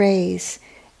used the phrase,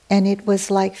 and it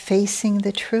was like facing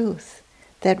the truth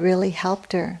that really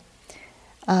helped her.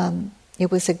 It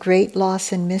was a great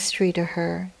loss and mystery to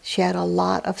her. She had a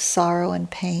lot of sorrow and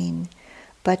pain,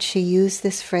 but she used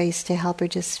this phrase to help her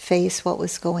just face what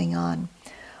was going on.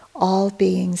 All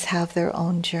beings have their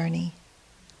own journey.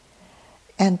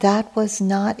 And that was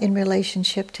not in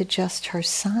relationship to just her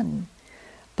son,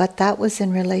 but that was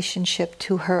in relationship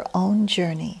to her own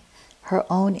journey, her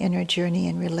own inner journey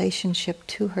in relationship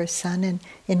to her son and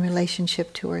in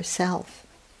relationship to herself.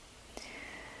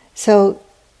 So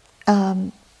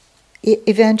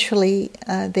eventually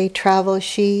they travel,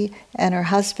 she and her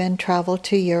husband traveled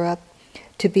to Europe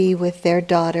to be with their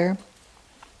daughter.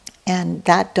 And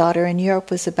that daughter in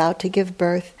Europe was about to give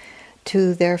birth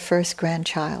to their first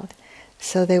grandchild.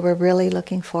 So they were really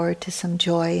looking forward to some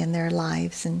joy in their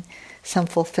lives and some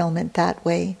fulfillment that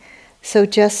way. So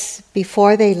just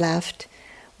before they left,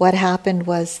 what happened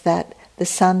was that the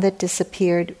son that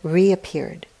disappeared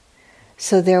reappeared.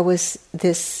 So there was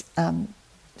this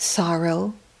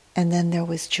sorrow, and then there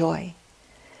was joy.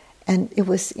 And it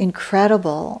was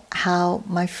incredible how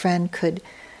my friend could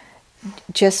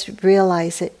just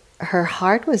realize that her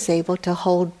heart was able to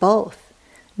hold both.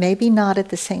 Maybe not at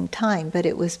the same time, but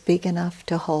it was big enough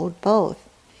to hold both.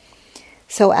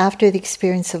 So after the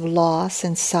experience of loss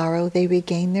and sorrow, they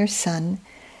regained their son,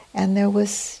 and there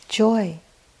was joy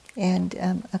and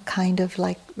a kind of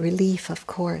like relief, of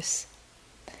course.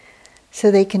 So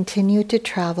they continued to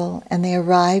travel, and they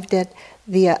arrived at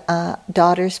the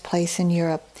daughter's place in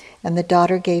Europe, and the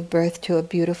daughter gave birth to a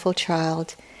beautiful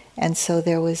child, and so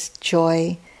there was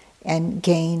joy and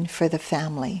gain for the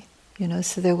family.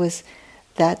 So there was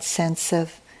that sense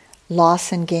of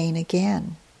loss and gain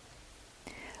again.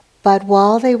 But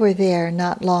while they were there,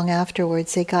 not long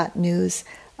afterwards, they got news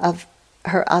of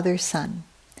her other son,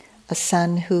 a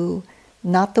son who,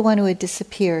 not the one who had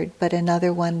disappeared, but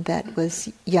another one that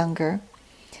was younger,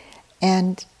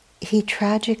 and he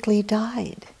tragically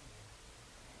died.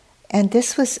 And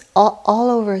this was all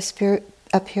over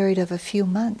a period of a few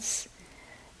months.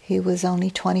 He was only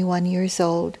 21 years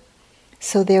old.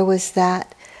 So there was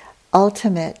that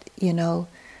ultimate,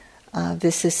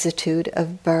 vicissitude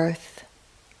of birth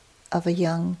of a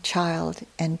young child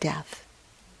and death.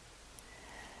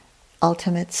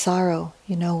 Ultimate sorrow,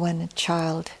 when a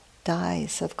child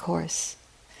dies, of course.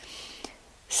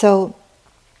 So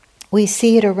we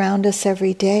see it around us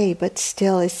every day, but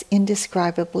still it's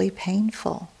indescribably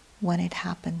painful when it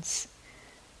happens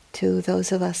to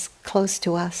those of us close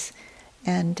to us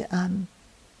and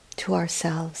to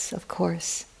ourselves, of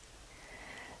course.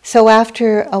 So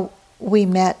after we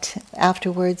met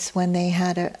afterwards when they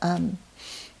had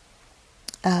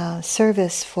a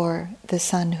service for the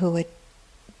son who had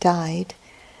died,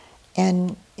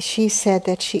 and she said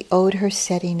that she owed her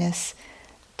steadiness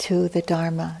to the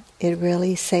Dharma. It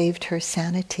really saved her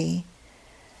sanity.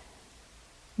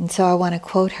 And so I want to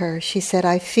quote her. She said,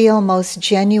 "I feel most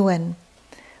genuine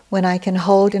when I can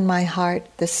hold in my heart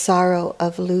the sorrow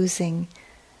of losing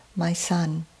my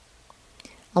son,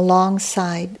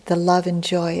 alongside the love and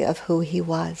joy of who he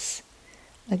was."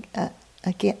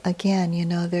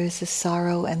 Again, there's the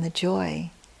sorrow and the joy.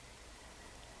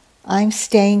 "I'm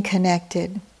staying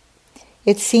connected.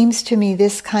 It seems to me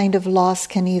this kind of loss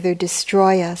can either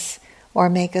destroy us or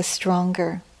make us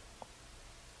stronger.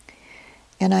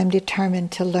 And I'm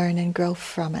determined to learn and grow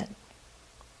from it.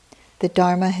 The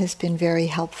Dharma has been very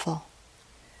helpful."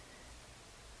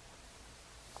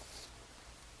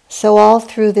 So all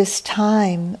through this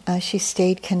time, she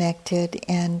stayed connected,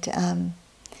 and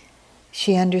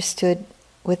she understood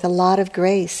with a lot of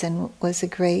grace, and was a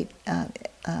great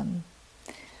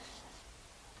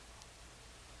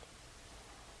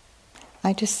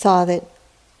I just saw that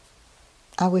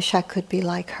I wish I could be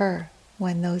like her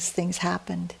when those things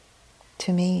happened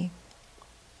to me.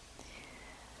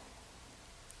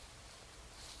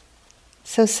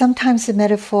 So sometimes the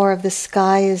metaphor of the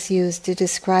sky is used to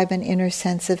describe an inner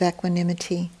sense of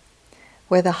equanimity,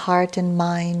 where the heart and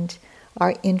mind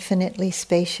are infinitely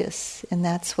spacious, and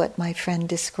that's what my friend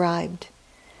described.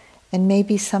 And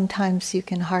maybe sometimes you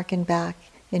can hearken back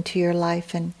into your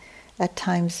life and at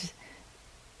times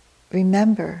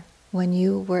remember when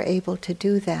you were able to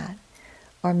do that.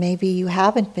 Or maybe you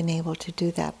haven't been able to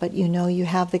do that, but you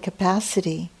have the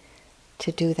capacity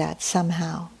to do that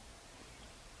somehow.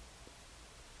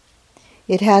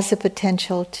 It has the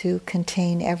potential to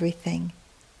contain everything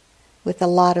with a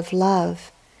lot of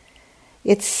love.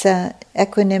 Its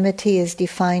equanimity is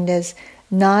defined as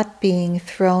not being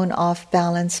thrown off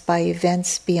balance by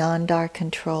events beyond our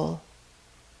control.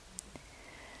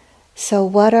 So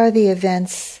what are the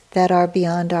events that are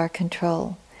beyond our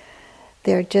control?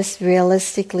 They're just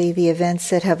realistically the events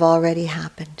that have already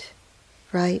happened,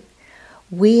 right?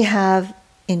 We have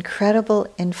incredible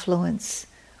influence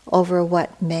over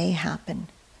what may happen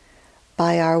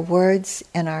by our words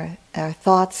and our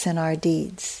thoughts and our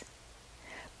deeds.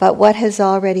 But what has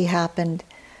already happened,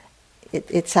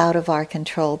 it's out of our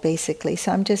control, basically.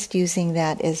 So I'm just using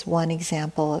that as one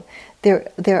example.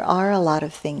 There are a lot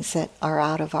of things that are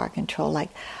out of our control. Like,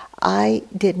 I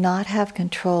did not have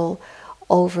control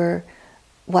over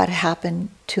what happened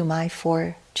to my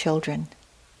 4 children.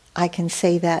 I can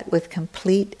say that with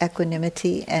complete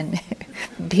equanimity and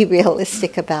be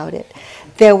realistic about it.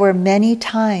 There were many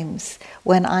times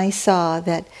when I saw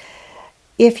that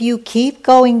if you keep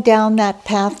going down that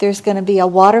path, there's going to be a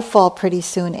waterfall pretty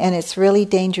soon, and it's really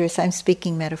dangerous. I'm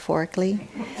speaking metaphorically.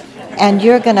 And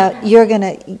you're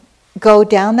gonna go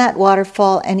down that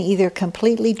waterfall and either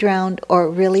completely drown or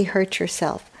really hurt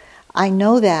yourself. I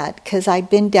know that because I've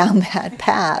been down that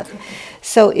path.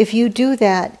 So if you do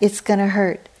that, it's going to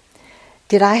hurt.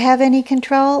 Did I have any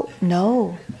control?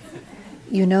 No.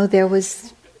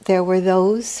 There were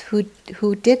those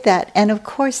who did that, and of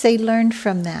course they learned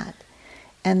from that.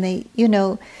 And they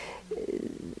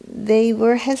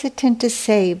were hesitant to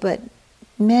say, but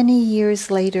many years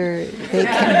later they came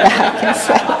back and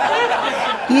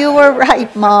said, "You were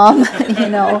right, Mom."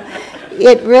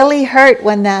 It really hurt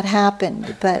when that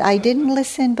happened, but I didn't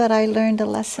listen, but I learned a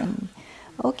lesson.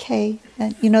 Okay,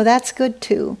 and that's good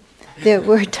too. There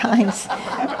were times,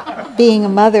 being a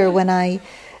mother, when I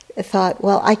thought,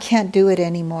 well, I can't do it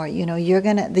anymore.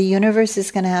 The universe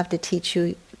is gonna have to teach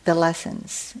you the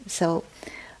lessons. So,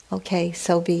 okay,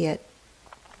 so be it.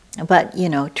 But,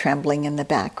 trembling in the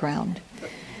background.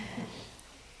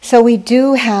 So we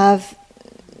do have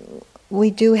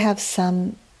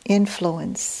some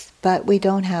influence, but we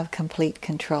don't have complete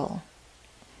control.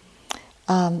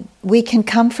 We can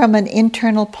come from an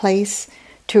internal place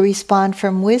to respond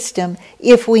from wisdom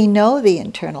if we know the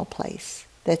internal place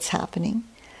that's happening.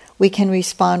 We can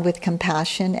respond with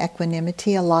compassion,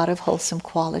 equanimity, a lot of wholesome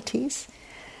qualities.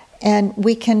 And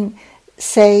we can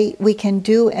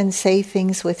do and say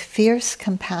things with fierce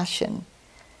compassion.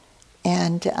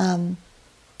 And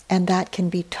that can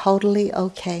be totally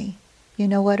okay.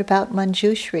 What about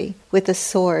Manjushri with a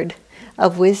sword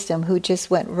of wisdom who just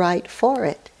went right for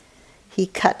it? He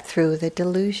cut through the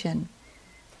delusion.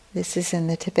 This is in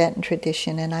the Tibetan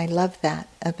tradition, and I love that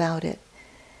about it.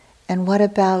 And what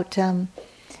about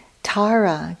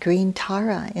Tara, green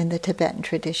Tara in the Tibetan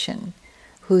tradition,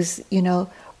 whose,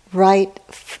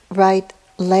 right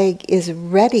leg is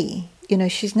ready.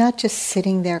 She's not just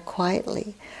sitting there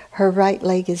quietly. Her right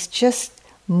leg is just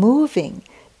moving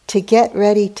to get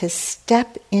ready to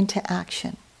step into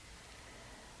action.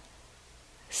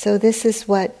 So this is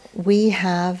what we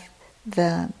have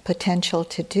the potential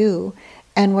to do,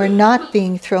 and we're not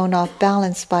being thrown off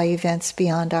balance by events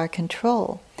beyond our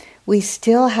control. We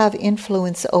still have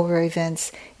influence over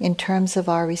events in terms of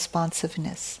our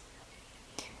responsiveness.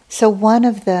 So one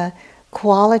of the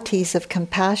qualities of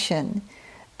compassion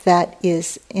that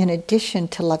is in addition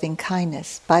to loving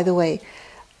kindness, by the way,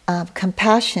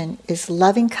 compassion is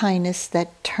loving kindness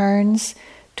that turns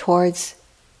towards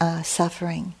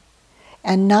suffering.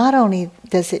 And not only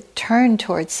does it turn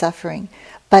towards suffering,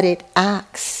 but it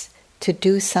acts to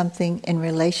do something in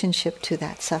relationship to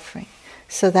that suffering.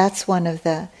 So that's one of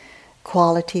the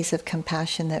qualities of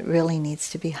compassion that really needs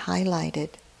to be highlighted.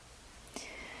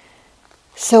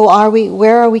 So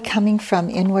where are we coming from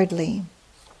inwardly?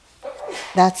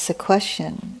 That's the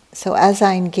question. So as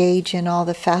I engage in all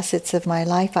the facets of my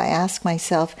life, I ask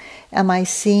myself, am I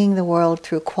seeing the world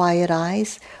through quiet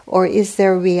eyes, or is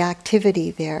there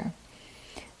reactivity there?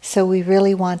 So we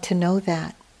really want to know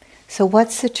that. So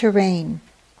what's the terrain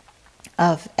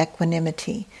of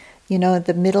equanimity?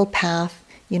 The middle path,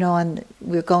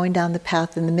 we're going down the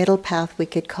path, and the middle path we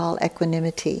could call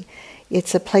equanimity.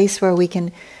 It's a place where we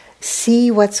can see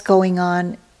what's going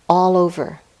on all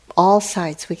over, all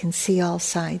sides. We can see all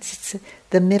sides.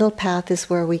 The middle path is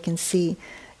where we can see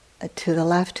to the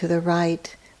left, to the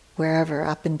right, wherever,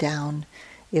 up and down,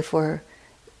 if we're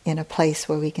in a place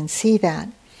where we can see that.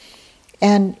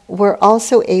 And we're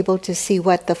also able to see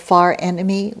what the far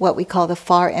enemy, what we call the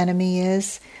far enemy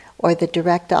is, or the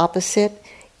direct opposite,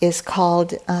 is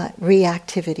called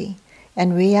reactivity.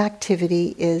 And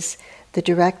reactivity is the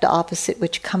direct opposite,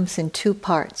 which comes in two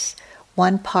parts.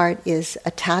 One part is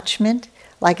attachment,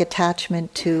 like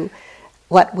attachment to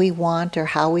what we want or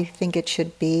how we think it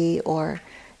should be, or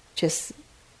just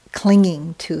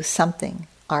clinging to something,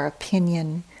 our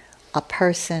opinion, a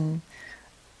person,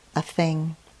 a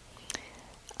thing.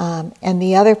 And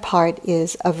the other part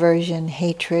is aversion,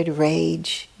 hatred,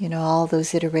 rage, all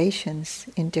those iterations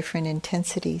in different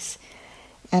intensities.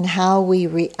 And how we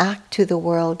react to the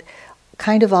world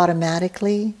kind of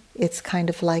automatically. It's kind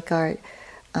of like our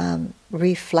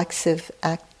reflexive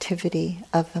activity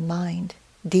of the mind,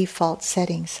 default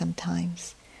setting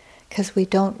sometimes, because we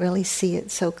don't really see it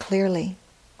so clearly.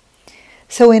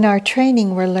 So in our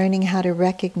training, we're learning how to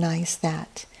recognize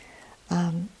that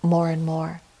more and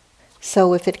more.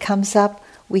 So if it comes up,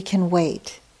 we can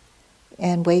wait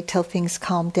till things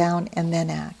calm down and then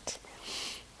act.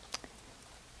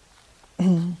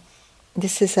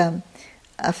 This is a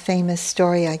famous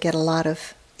story.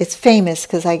 It's famous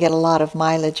because I get a lot of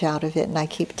mileage out of it, and I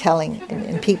keep telling,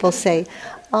 and people say,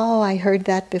 oh, I heard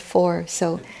that before.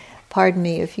 So pardon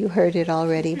me if you heard it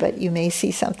already, but you may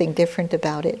see something different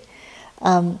about it.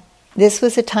 This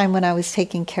was a time when I was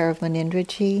taking care of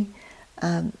Munindraji,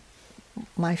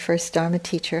 my first Dharma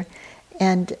teacher,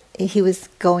 and he was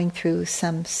going through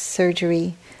some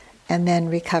surgery and then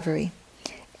recovery.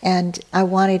 And I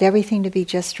wanted everything to be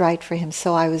just right for him,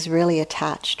 so I was really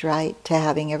attached, right, to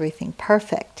having everything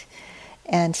perfect.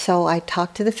 And so I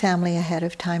talked to the family ahead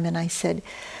of time, and I said,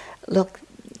 look,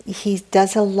 he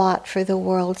does a lot for the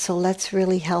world, so let's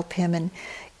really help him, and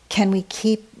can we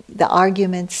keep the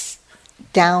arguments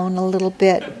down a little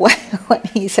bit when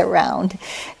he's around,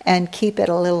 and keep it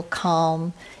a little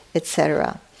calm,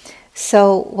 etc.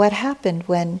 So what happened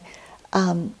when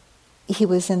he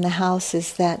was in the house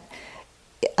is that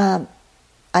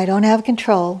I don't have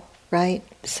control, right?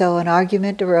 So an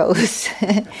argument arose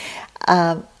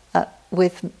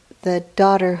with the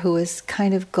daughter who was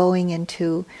kind of going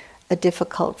into a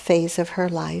difficult phase of her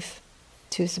life.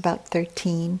 She was about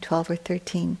 12 or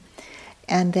 13.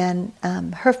 And then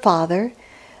her father,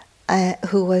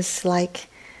 who was like,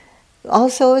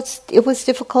 also it was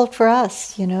difficult for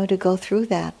us, to go through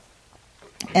that.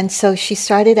 And so she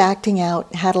started acting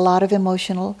out, had a lot of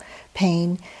emotional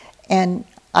pain, and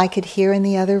I could hear in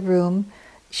the other room,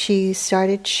 she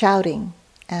started shouting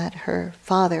at her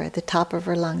father at the top of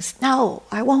her lungs, "No,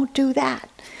 I won't do that."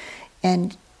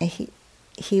 And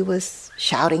he was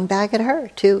shouting back at her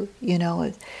too,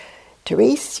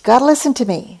 "Therese, you gotta listen to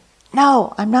me."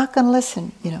 "No, I'm not gonna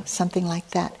listen," something like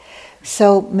that.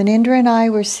 So Munindra and I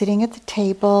were sitting at the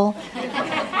table,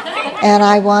 and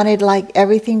I wanted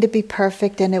everything to be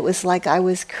perfect, and it was like I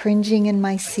was cringing in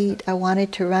my seat. I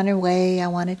wanted to run away. I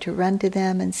wanted to run to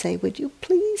them and say, "Would you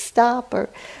please stop?" Or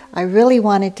I really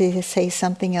wanted to say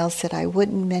something else that I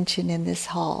wouldn't mention in this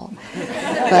hall.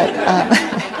 But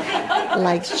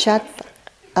shut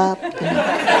up.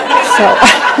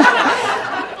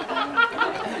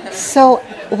 So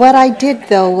what I did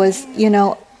though was,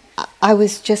 I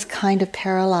was just kind of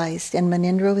paralyzed, and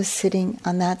Munindra was sitting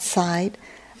on that side,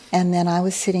 and then I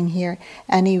was sitting here,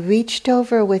 and he reached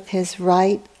over with his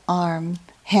right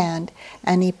hand,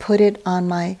 and he put it on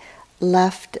my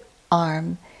left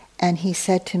arm, and he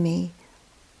said to me,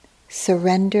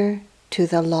 "Surrender to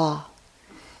the law."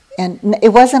 And it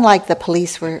wasn't like the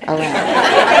police were around.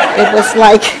 It was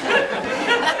like,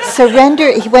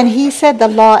 surrender. When he said the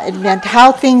law, it meant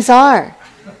how things are.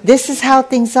 This is how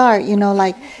things are.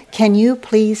 Can you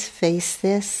please face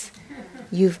this?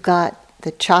 You've got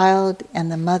the child and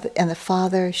the mother and the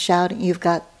father shouting. You've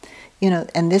got,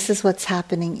 and this is what's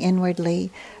happening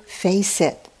inwardly. Face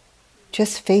it.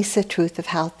 Just face the truth of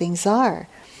how things are.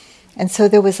 And so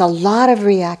there was a lot of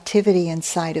reactivity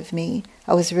inside of me.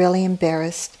 I was really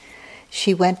embarrassed.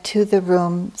 She went to the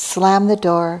room, slammed the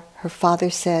door. Her father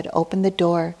said, "Open the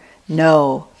door."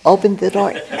 "No." "Open the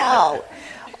door." "No."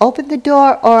 "Open the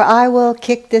door or I will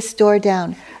kick this door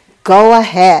down." "Go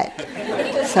ahead."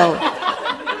 So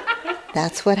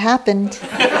that's what happened.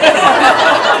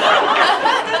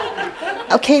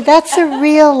 Okay, that's a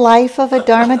real life of a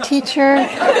Dharma teacher.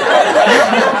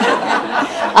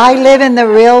 I live in the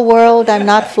real world. I'm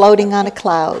not floating on a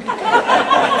cloud.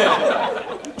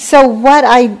 So what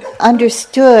I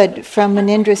understood from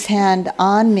Munindra's hand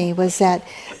on me was that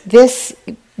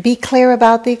be clear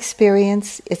about the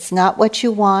experience. It's not what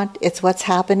you want. It's what's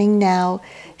happening now.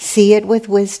 See it with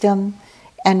wisdom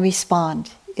and respond.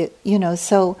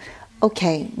 So,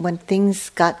 okay, when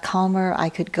things got calmer, I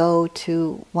could go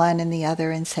to one and the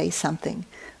other and say something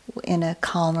in a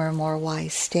calmer, more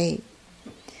wise state.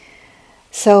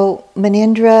 So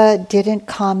Munindra didn't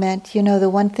comment. The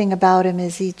one thing about him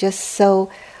is he's just so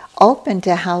open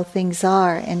to how things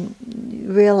are and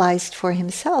realized for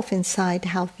himself inside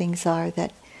how things are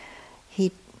that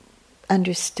he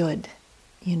understood.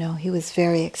 He was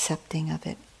very accepting of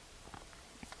it.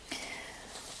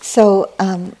 So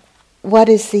what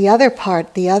is the other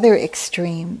part, the other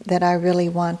extreme that I really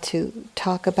want to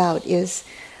talk about is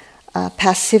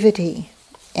passivity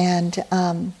and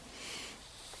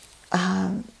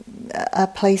a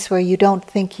place where you don't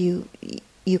think you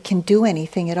can do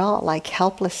anything at all, like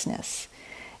helplessness.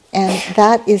 And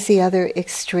that is the other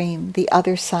extreme, the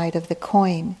other side of the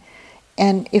coin.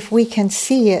 And if we can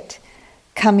see it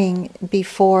coming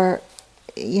beforehand,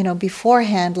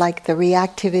 like the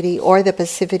reactivity or the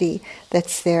passivity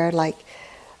that's there, like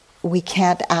we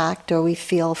can't act or we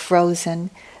feel frozen,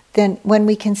 then when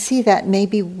we can see that,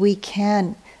 maybe we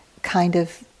can kind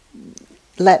of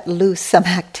let loose some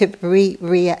active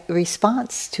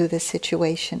response to the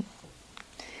situation.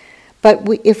 But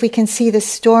if we can see the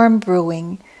storm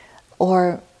brewing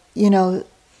or,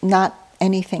 not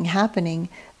anything happening,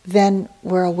 then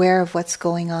we're aware of what's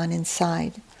going on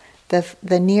inside.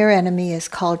 The near enemy is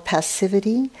called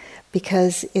passivity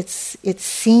because it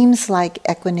seems like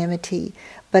equanimity,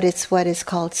 but it's what is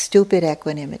called stupid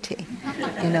equanimity.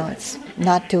 It's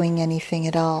not doing anything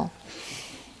at all.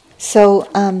 So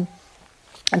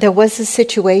there was a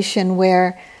situation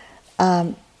where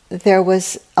there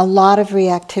was a lot of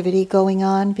reactivity going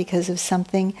on because of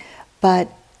something, but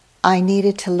I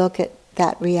needed to look at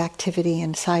that reactivity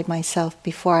inside myself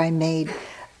before I made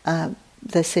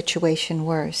the situation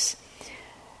worse.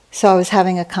 So I was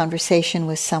having a conversation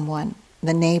with someone,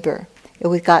 the neighbor.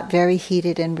 It got very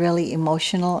heated and really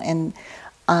emotional, and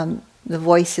the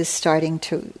voices starting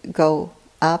to go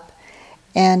up.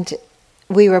 And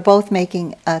we were both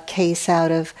making a case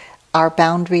out of our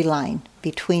boundary line,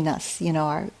 between us,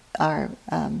 our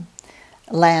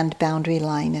land boundary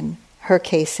line. In her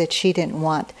case, that she didn't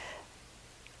want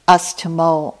us to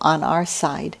mow on our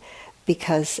side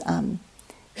because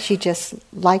she just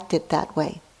liked it that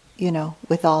way,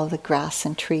 with all the grass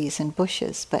and trees and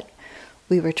bushes. But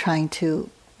we were trying to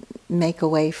make a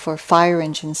way for fire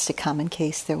engines to come in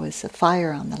case there was a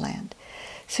fire on the land.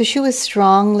 So she was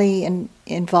strongly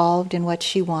involved in what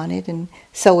she wanted, and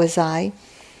so was I.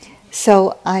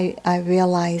 So I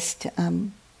realized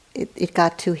it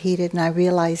got too heated, and I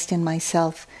realized in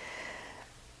myself,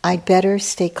 I'd better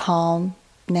stay calm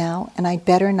now, and I'd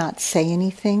better not say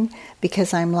anything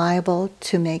because I'm liable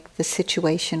to make the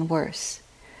situation worse.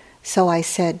 So I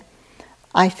said,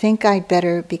 I think I'd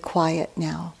better be quiet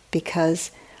now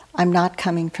because I'm not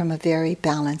coming from a very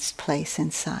balanced place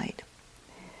inside.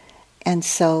 And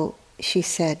so she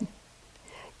said,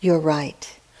 you're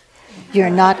right. You're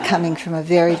not coming from a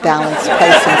very balanced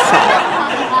place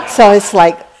inside. So it's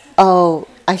like, oh,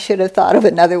 I should have thought of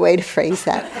another way to phrase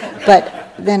that. But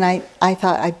then I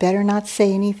thought I better not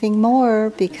say anything more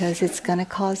because it's going to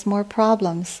cause more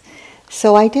problems.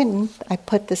 So I didn't. I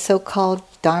put the so-called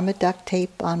Dharma duct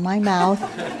tape on my mouth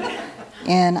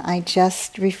and I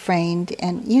just refrained.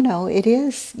 And it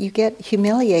is, you get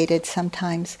humiliated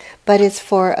sometimes, but it's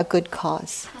for a good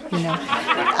cause.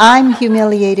 I'm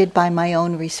humiliated by my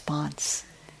own response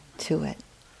to it,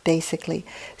 basically.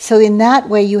 So in that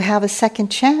way, you have a second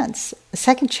chance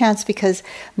because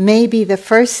maybe the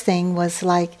first thing was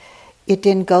like, it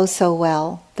didn't go so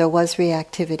well, there was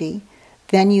reactivity.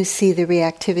 Then you see the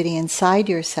reactivity inside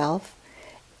yourself.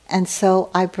 And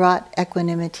so I brought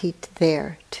equanimity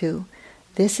there too.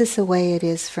 This is the way it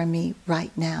is for me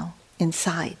right now,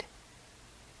 inside.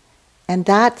 And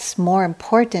that's more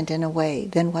important in a way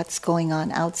than what's going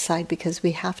on outside, because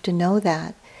we have to know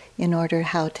that in order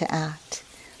how to act.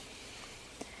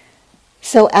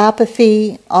 So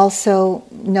apathy, also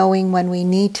knowing when we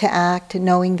need to act,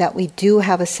 knowing that we do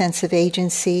have a sense of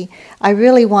agency. I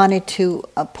really wanted to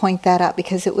point that out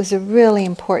because it was a really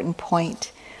important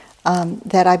point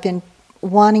that I've been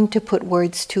wanting to put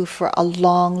words to for a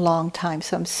long, long time.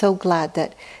 So I'm so glad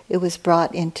that it was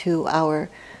brought into our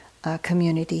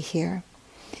community here.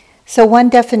 So one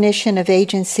definition of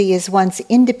agency is one's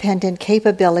independent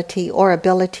capability or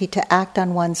ability to act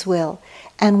on one's will.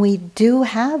 And we do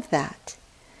have that.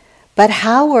 But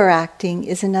how we're acting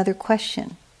is another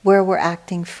question, where we're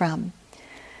acting from.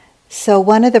 So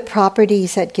one of the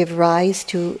properties that give rise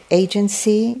to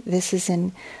agency, this is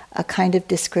in a kind of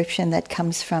description that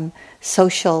comes from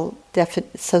sociology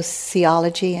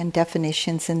and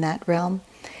definitions in that realm,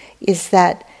 is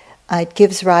that it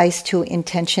gives rise to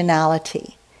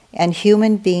intentionality. And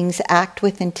human beings act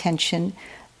with intention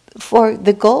for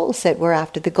the goals that we're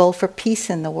after, the goal for peace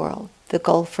in the world, the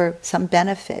goal for some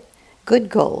benefit, good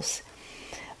goals.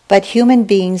 But human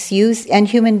beings use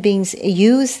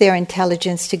their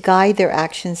intelligence to guide their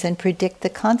actions and predict the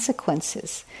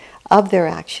consequences of their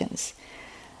actions.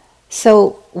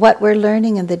 So what we're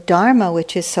learning in the Dharma,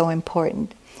 which is so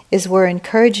important, is we're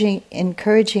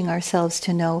encouraging ourselves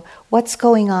to know what's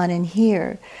going on in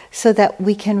here so that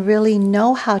we can really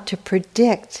know how to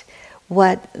predict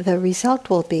what the result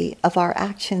will be of our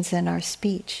actions and our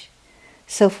speech.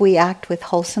 So if we act with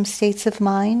wholesome states of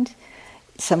mind,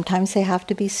 sometimes they have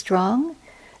to be strong,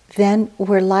 then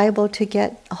we're liable to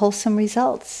get wholesome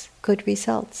results, good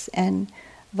results, and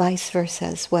vice versa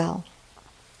as well.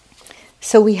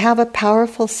 So we have a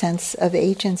powerful sense of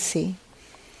agency.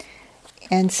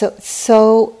 And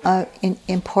so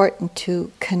important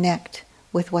to connect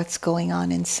with what's going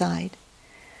on inside.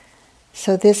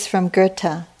 So this from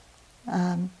Goethe.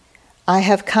 I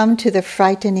have come to the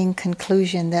frightening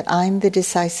conclusion that I'm the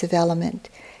decisive element.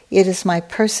 It is my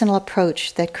personal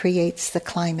approach that creates the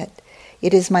climate.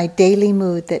 It is my daily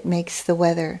mood that makes the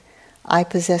weather. I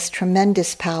possess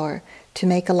tremendous power to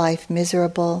make a life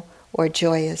miserable or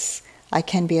joyous. I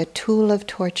can be a tool of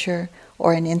torture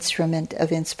or an instrument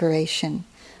of inspiration.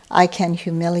 I can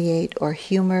humiliate or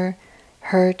humor,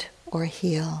 hurt or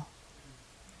heal.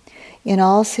 In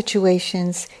all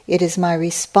situations, it is my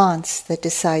response that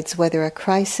decides whether a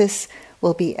crisis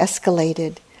will be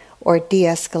escalated or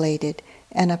de-escalated,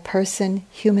 and a person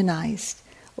humanized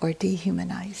or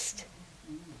dehumanized.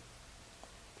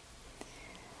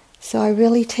 So I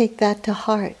really take that to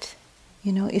heart.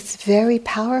 It's very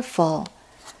powerful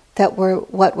that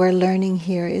what we're learning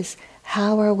here is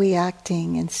how are we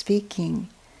acting and speaking,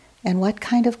 and what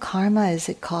kind of karma is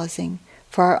it causing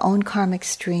for our own karmic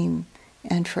stream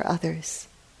and for others.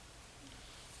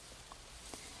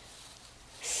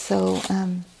 So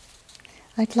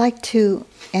I'd like to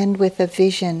end with a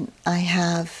vision I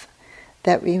have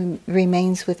that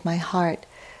remains with my heart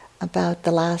about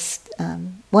the last,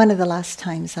 one of the last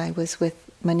times I was with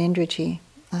Munindraji.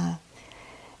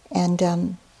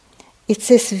 And it's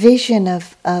this vision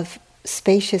of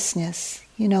spaciousness,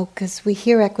 because we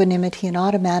hear equanimity and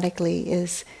automatically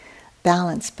is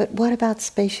balance. But what about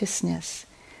spaciousness?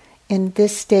 In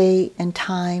this day and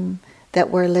time that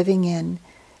we're living in,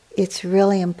 it's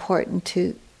really important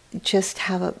to just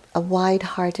have a wide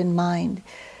heart and mind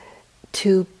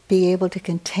to be able to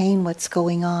contain what's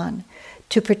going on,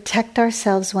 to protect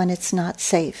ourselves when it's not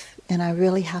safe. And I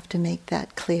really have to make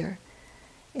that clear.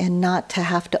 And not to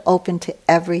have to open to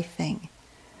everything.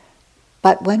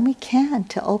 But when we can,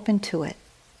 to open to it.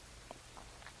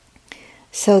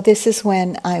 So this is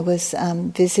when I was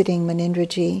visiting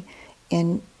Munindraji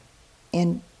in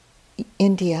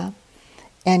India,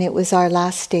 and it was our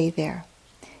last day there.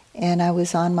 And I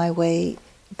was on my way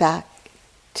back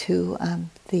to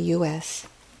the U.S.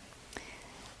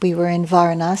 We were in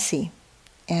Varanasi,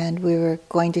 and we were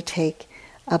going to take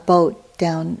a boat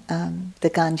down the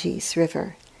Ganges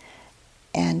River.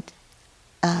 And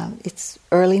it's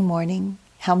early morning.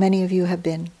 How many of you have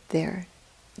been there,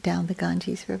 down the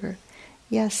Ganges River?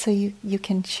 Yes, so you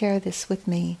can share this with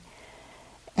me.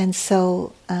 And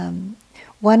so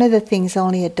one of the things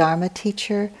only a Dharma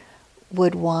teacher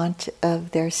would want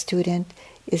of their student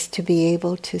is to be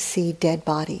able to see dead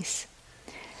bodies.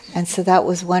 And so that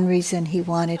was one reason he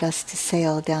wanted us to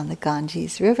sail down the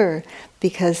Ganges River,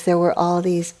 because there were all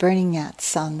these burning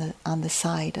gnats on the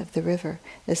side of the river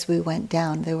as we went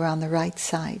down. They were on the right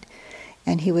side.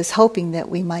 And he was hoping that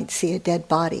we might see a dead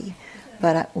body,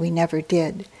 but we never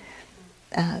did.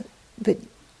 But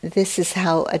this is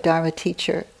how a Dharma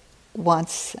teacher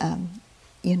wants,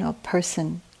 a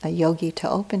person, a yogi, to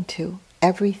open to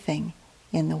everything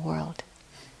in the world.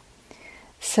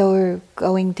 So we're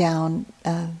going down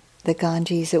the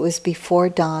Ganges. It was before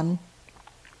dawn,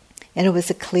 and it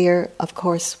was a clear, of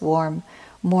course, warm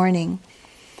morning.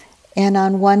 And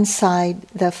on one side,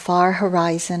 the far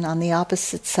horizon, on the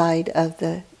opposite side of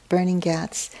the burning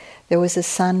ghats, there was a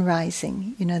sun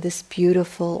rising, this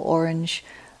beautiful orange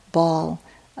ball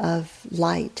of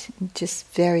light, just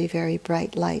very, very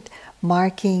bright light,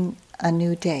 marking a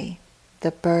new day,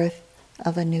 the birth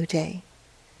of a new day.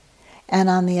 And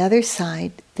on the other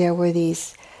side, there were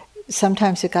these,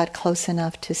 sometimes it got close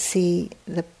enough to see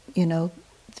the,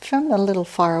 from a little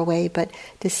far away, but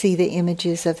to see the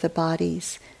images of the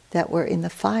bodies that were in the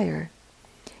fire.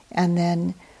 And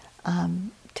then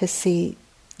to see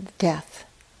death.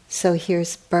 So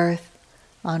here's birth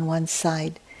on one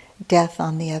side, death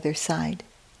on the other side.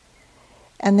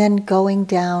 And then going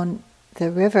down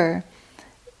the river,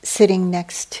 sitting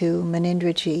next to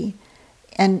Munindraji,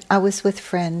 and I was with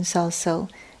friends also,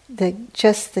 the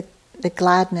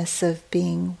gladness of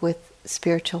being with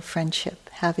spiritual friendship,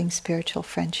 having spiritual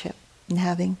friendship, and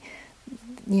having,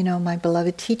 my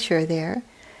beloved teacher there.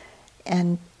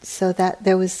 And so that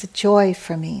there was a joy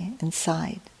for me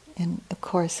inside, and of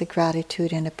course a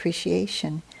gratitude and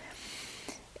appreciation.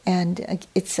 And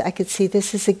I could see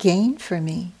this is a gain for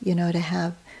me, to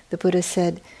have, the Buddha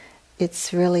said,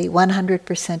 it's really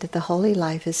 100% of the holy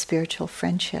life is spiritual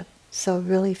friendship. So I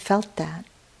really felt that.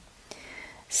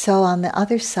 So on the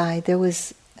other side, there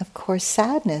was, of course,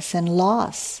 sadness and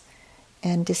loss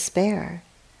and despair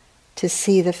to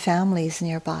see the families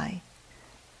nearby,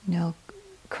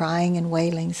 crying and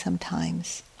wailing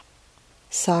sometimes.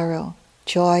 Sorrow,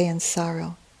 joy and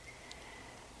sorrow.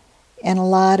 And a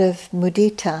lot of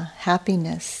mudita,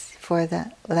 happiness for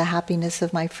the happiness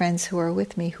of my friends who are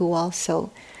with me, who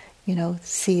also,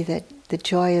 see that the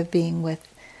joy of being with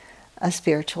a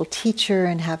spiritual teacher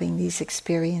and having these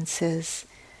experiences.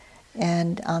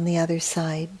 And on the other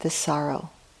side, the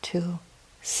sorrow, too,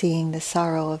 seeing the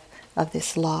sorrow of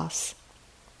this loss.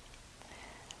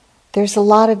 There's a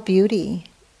lot of beauty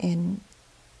in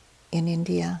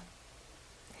India.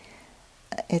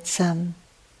 It's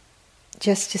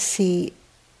just to see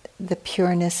the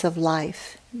pureness of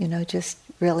life, just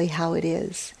really how it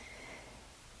is,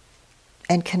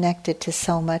 and connected to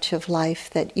so much of life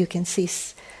that you can see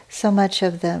so much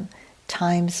of the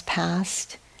times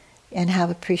past and have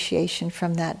appreciation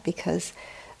from that, because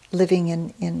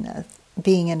living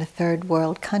being in a third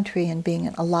world country and being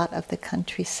in a lot of the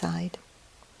countryside.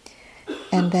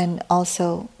 And then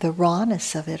also the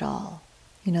rawness of it all,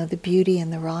 the beauty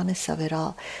and the rawness of it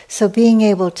all. So being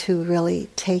able to really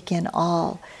take in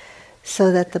all,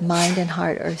 so that the mind and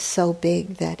heart are so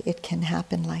big that it can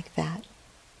happen like that.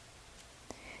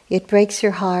 It breaks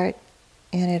your heart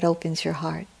and it opens your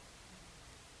heart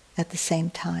at the same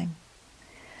time.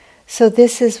 So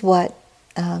this is what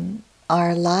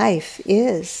our life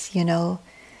is,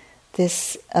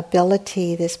 this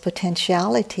ability, this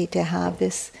potentiality to have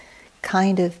this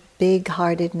kind of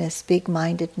big-heartedness,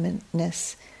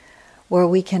 big-mindedness, where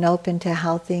we can open to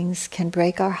how things can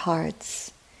break our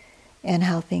hearts and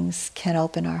how things can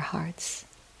open our hearts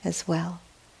as well,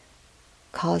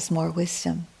 cause more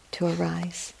wisdom to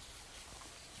arise.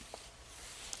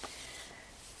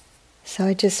 So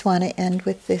I just want to end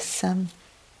with this.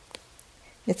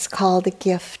 It's called A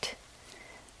Gift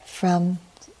from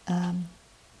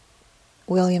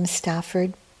William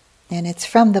Stafford, and it's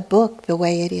from the book The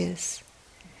Way It Is,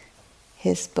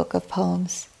 his book of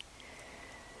poems.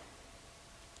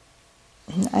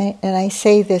 And I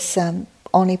say this,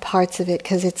 only parts of it,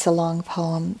 because it's a long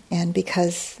poem and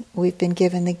because we've been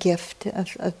given the gift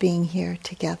of being here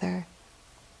together.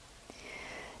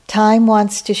 Time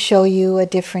wants to show you a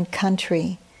different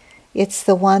country. It's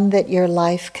the one that your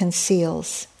life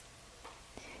conceals.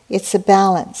 It's a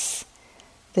balance,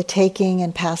 the taking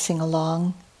and passing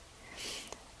along,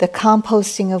 the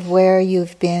composting of where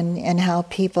you've been and how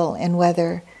people and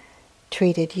weather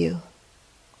treated you.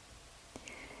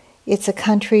 It's a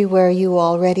country where you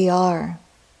already are.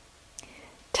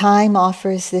 Time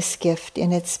offers this gift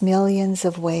in its millions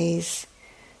of ways,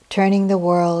 turning the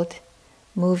world,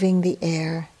 moving the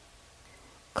air,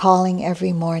 calling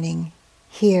every morning,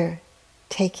 here,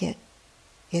 take it,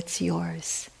 it's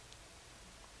yours.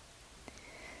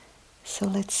 So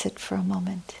let's sit for a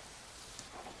moment.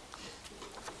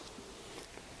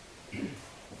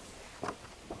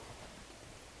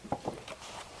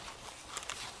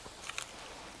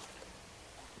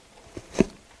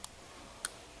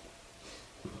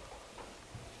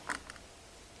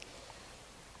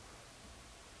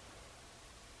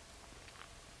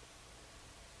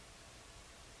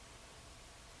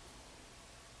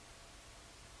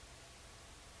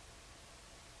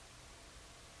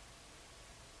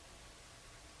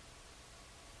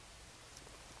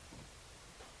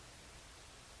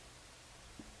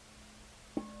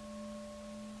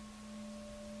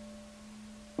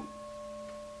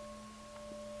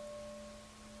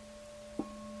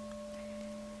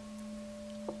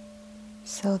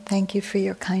 So thank you for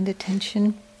your kind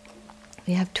attention.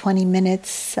 We have 20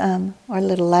 minutes or a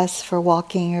little less for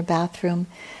walking or bathroom.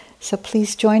 So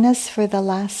please join us for the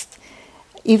last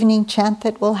evening chant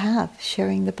that we'll have,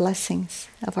 sharing the blessings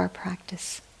of our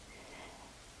practice.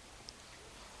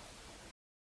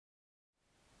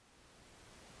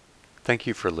 Thank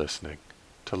you for listening.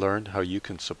 To learn how you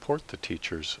can support the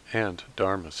teachers and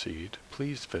Dharma Seed,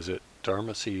 please visit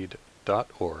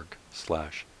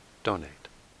dharmaseed.org/donate.